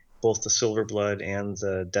 both the Silver Blood and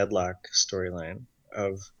the Deadlock storyline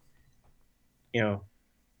of, you know,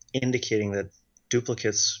 indicating that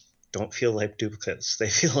duplicates don't feel like duplicates; they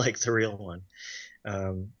feel like the real one.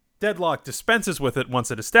 Um, Deadlock dispenses with it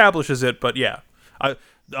once it establishes it, but yeah,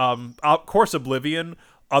 of course, Oblivion.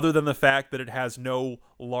 Other than the fact that it has no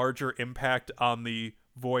larger impact on the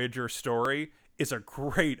Voyager story, is a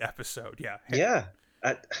great episode. Yeah. yeah,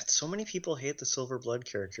 so many people hate the Silver Blood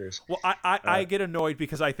characters. Well, I Uh, get annoyed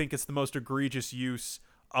because I think it's the most egregious use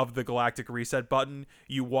of the galactic reset button.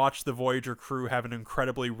 You watch the Voyager crew have an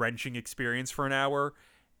incredibly wrenching experience for an hour,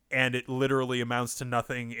 and it literally amounts to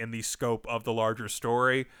nothing in the scope of the larger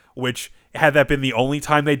story, which, had that been the only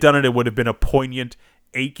time they'd done it, it would have been a poignant,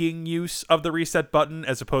 aching use of the reset button,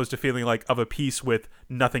 as opposed to feeling like of a piece with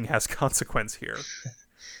nothing has consequence here.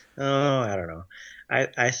 oh, I don't know.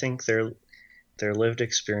 I think their lived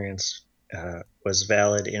experience was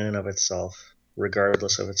valid in and of itself,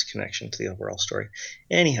 regardless of its connection to the overall story.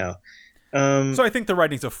 Anyhow, So um, I think the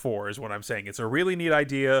writing's a 4 is what I'm saying. It's a really neat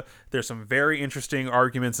idea. There's some very interesting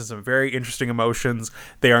arguments and some very interesting emotions.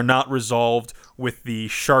 They are not resolved with the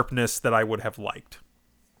sharpness that I would have liked.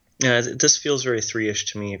 yeah, this feels very three-ish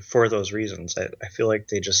to me for those reasons. I feel like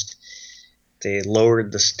they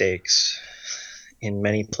lowered the stakes in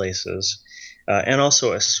many places, and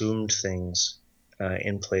also assumed things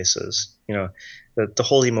in places. The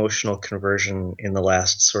whole emotional conversion in the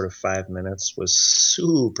last sort of 5 minutes was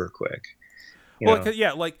super quick. You Well, know,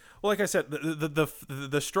 yeah, like I said,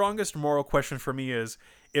 the strongest moral question for me is,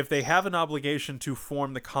 if they have an obligation to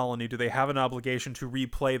form the colony, do they have an obligation to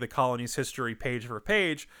replay the colony's history page for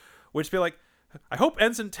page? Which be like, I hope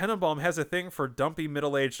Ensign Tenenbaum has a thing for dumpy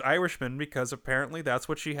middle-aged Irishmen, because apparently that's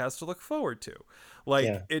what she has to look forward to. Like,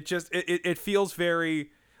 yeah. it feels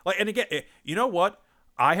very like, and again, you know what?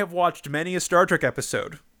 I have watched many a Star Trek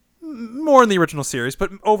episode, more in the original series,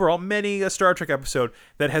 but overall, many a Star Trek episode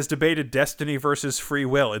that has debated destiny versus free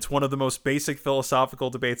will. It's one of the most basic philosophical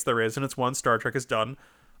debates there is, and it's one Star Trek has done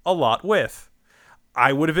a lot with.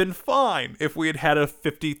 I would have been fine if we had had a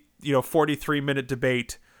 43-minute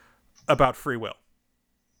debate about free will.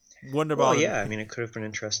 Wouldn't have Well, bothered yeah. I me. mean, it could have been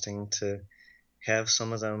interesting to have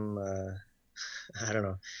some of them. I don't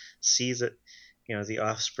know, see that the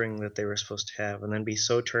offspring that they were supposed to have, and then be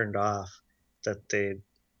so turned off that they,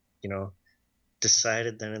 you know,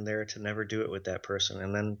 decided then and there to never do it with that person,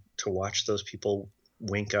 and then to watch those people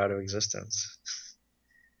wink out of existence.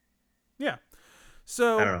 Yeah. I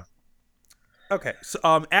So don't know. okay, so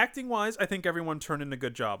acting wise, I think everyone turned in a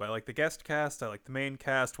good job. I like the guest cast, I like the main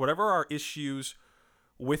cast. Whatever our issues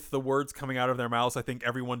with the words coming out of their mouths, I think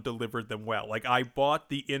everyone delivered them well. Like I bought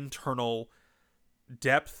the internal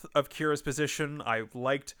depth of Kira's position. I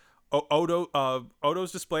liked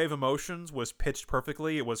Odo's display of emotions was pitched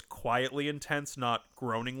perfectly. It was quietly intense, not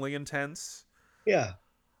groaningly intense. Yeah.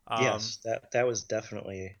 Um, Yes, that was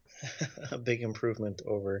definitely a big improvement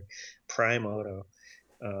over Prime Odo.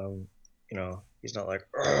 Um, he's not like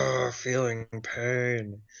feeling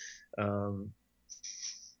pain. Um,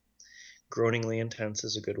 Groaningly intense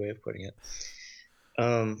is a good way of putting it.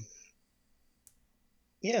 Um,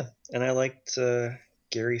 yeah, and I liked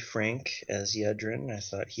Gary Frank as Yedrin. I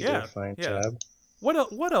thought he did a yeah, fine yeah. job.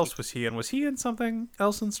 What else was he in? Was he in something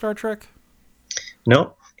else in Star Trek?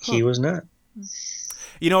 Nope, Huh. he was not.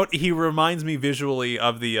 You know what? He reminds me visually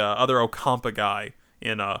of the other Okampa guy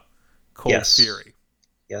in Cold Yes, Fury.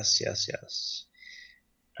 yes.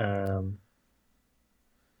 Um,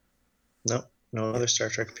 nope, no Yeah. other Star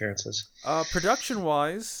Trek appearances. Production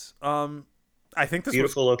wise, I think this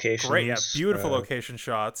was Beautiful great. Yeah, locations. beautiful location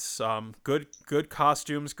shots. Good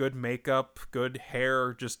costumes, good makeup, good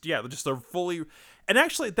hair. Just yeah, just a fully. And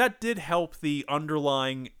actually, that did help the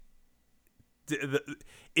underlying.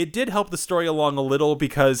 It did help the story along a little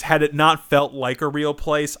because had it not felt like a real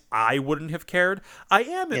place, I wouldn't have cared. I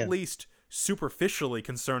am at Yeah, least superficially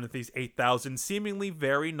concerned that these 8,000 seemingly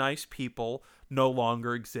very nice people no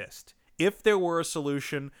longer exist. If there were a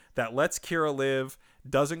solution that lets Kira live,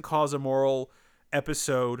 doesn't cause a moral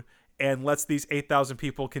episode, and lets these 8,000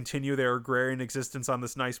 people continue their agrarian existence on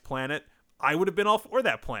this nice planet, I would have been all for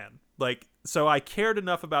that plan. Like, so I cared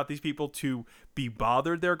enough about these people to be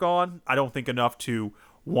bothered they're gone. I don't think enough to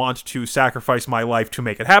want to sacrifice my life to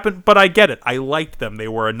make it happen, but I get it. I liked them. They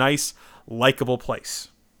were a nice, likable place.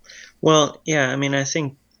 well, yeah. I mean, I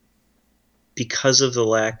think because of the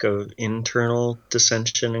lack of internal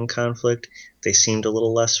dissension and conflict, they seemed a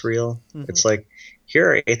little less real. Mm-hmm. It's like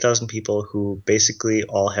here are 8,000 people who basically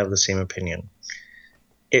all have the same opinion.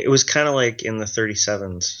 It was kind of like in the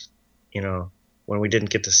 37s, when we didn't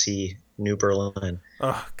get to see New Berlin.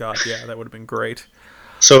 Oh God, yeah, that would have been great.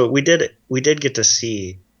 So we did get to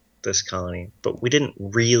see this colony, but we didn't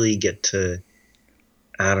really get to,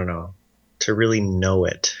 I don't know, to really know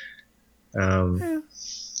it. Um, Yeah,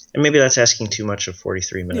 and maybe that's asking too much of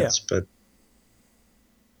 43 yeah. minutes, but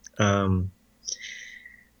um,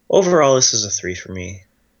 overall, this is a 3 for me.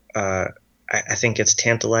 Uh, I think it's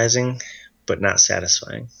tantalizing, but not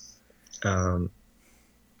satisfying. Um,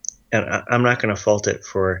 and I'm not going to fault it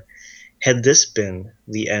for. Had this been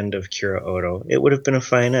the end of Kira Odo, it would have been a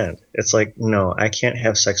fine end. It's like, no, I can't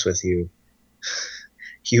have sex with you.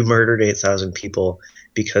 You murdered 8,000 people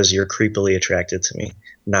because you're creepily attracted to me.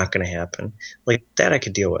 Not going to happen. Like, that I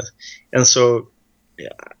could deal with. And so yeah,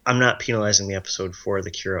 I'm not penalizing the episode for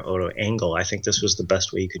the Kira Odo angle. I think this was the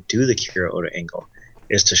best way you could do the Kira Odo angle,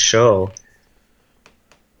 is to show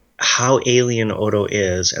how alien Odo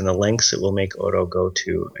is and the lengths it will make Odo go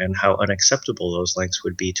to, and how unacceptable those lengths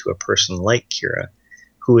would be to a person like Kira,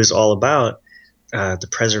 who is all about the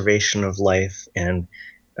preservation of life and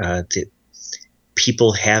the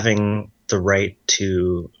people having the right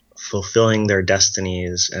to fulfilling their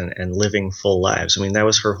destinies and living full lives. I mean, that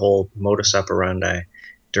was her whole modus operandi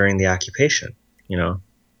during the occupation. You know,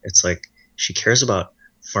 it's like she cares about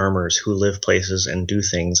farmers who live places and do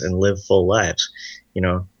things and live full lives. You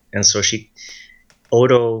know, and so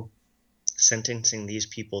Odo sentencing these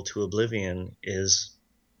people to oblivion is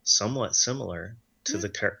somewhat similar to Yeah. the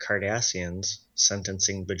Cardassians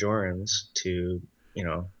sentencing Bajorans to,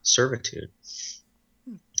 servitude.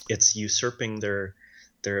 It's usurping their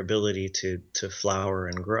ability to flower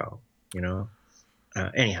and grow. You know.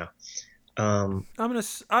 Anyhow, um, I'm gonna.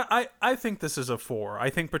 I think this is a 4. I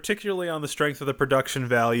think particularly on the strength of the production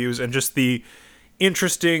values and just the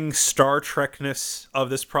interesting Star Trekness of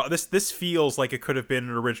this feels like it could have been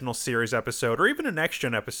an original series episode or even a next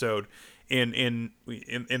gen episode in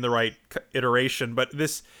the right iteration. But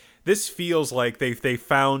this feels like they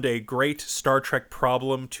found a great Star Trek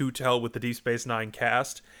problem to tell with the Deep Space Nine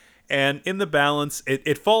cast, and in the balance,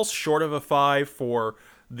 it falls short of a 5 for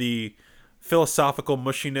the philosophical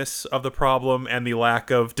mushiness of the problem and the lack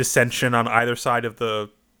of dissension on either side of the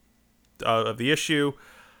issue.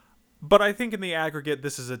 But I think in the aggregate,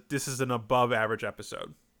 this is an above average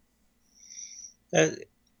episode. uh,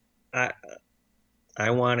 I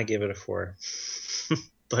I want to give it a 4,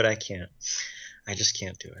 but I can't. I just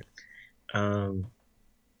can't do it. Um,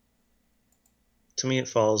 To me, it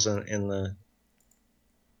falls in the,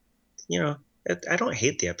 you know, I don't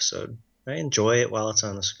hate the episode. I enjoy it while it's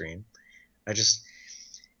on the screen. I just,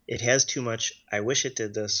 it has too much. I wish it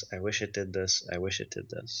did this. I wish it did this. I wish it did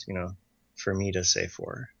this. For me to say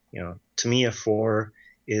four. To me, a four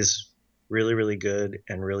is really, really good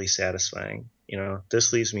and really satisfying.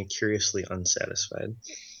 This leaves me curiously unsatisfied,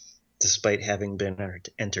 despite having been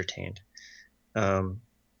entertained. They're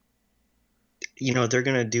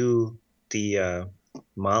gonna do the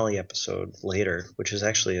Molly episode later, which is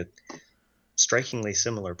actually a strikingly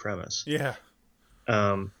similar premise. Yeah.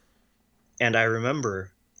 And I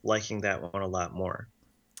remember liking that one a lot more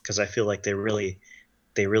because I feel like they really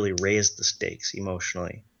raised the stakes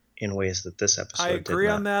emotionally in ways that this episode did not. I agree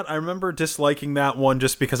on that. I remember disliking that one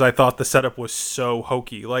just because I thought the setup was so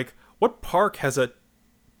hokey. Like, what park has a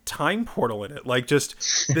time portal in it? Like, just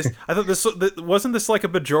this. I thought this wasn't this like a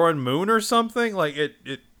Bajoran moon or something. Like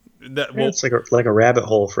it's like a rabbit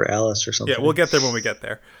hole for Alice or something. Yeah, we'll get there when we get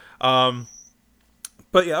there.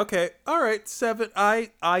 But yeah, okay, all right, 7.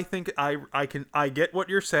 I think I get what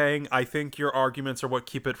you're saying. I think your arguments are what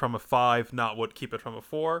keep it from a 5, not what keep it from a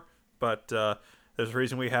 4. But there's a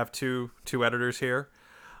reason we have two editors here.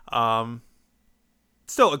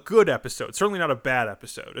 Still a good episode. Certainly not a bad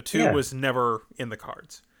episode. A 2 was never in the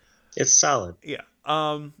cards. It's solid. Yeah.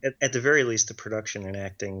 At the very least, the production and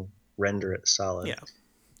acting render it solid.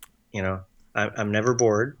 Yeah. I'm never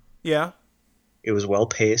bored. Yeah. It was well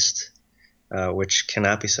paced. Which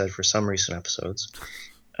cannot be said for some recent episodes.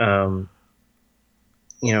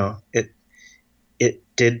 It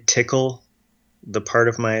did tickle the part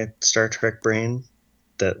of my Star Trek brain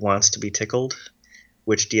that wants to be tickled,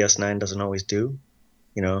 which DS9 doesn't always do.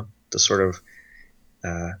 The sort of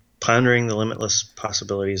pondering the limitless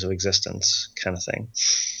possibilities of existence kind of thing,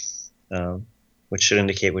 which should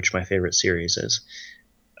indicate which my favorite series is.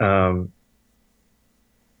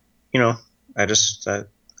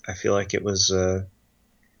 I feel like it was a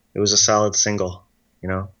solid single.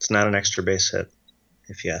 It's not an extra base hit,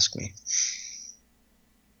 if you ask me.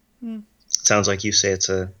 It sounds like you say it's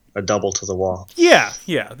a double to the wall. Yeah.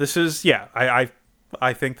 This is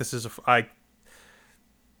I think this is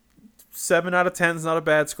 7 out of 10 is not a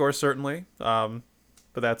bad score, certainly. But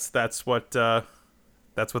that's what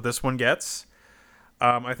this one gets.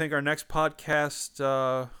 I think our next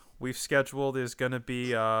podcast we've scheduled is going to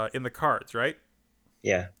be in the cards, right?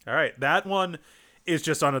 Yeah. All right. That one is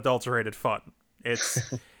just unadulterated fun. It's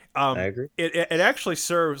I agree. It actually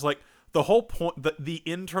serves like the whole point. The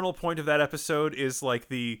internal point of that episode is like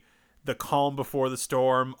the calm before the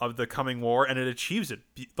storm of the coming war, and it achieves it.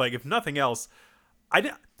 Like, if nothing else,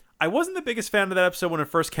 I wasn't the biggest fan of that episode when it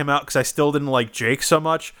first came out because I still didn't like Jake so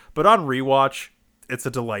much. But on rewatch, it's a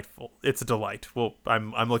delight. Well,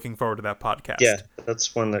 I'm looking forward to that podcast. Yeah,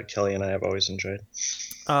 that's one that Kelly and I have always enjoyed.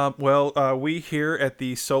 We here at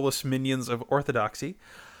the Solus Minions of Orthodoxy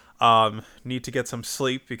need to get some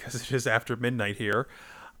sleep because it is after midnight here.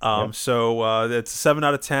 So it's 7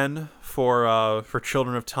 out of 10 for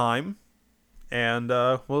Children of Time, and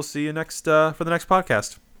we'll see you next for the next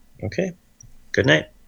podcast. Okay. Good night.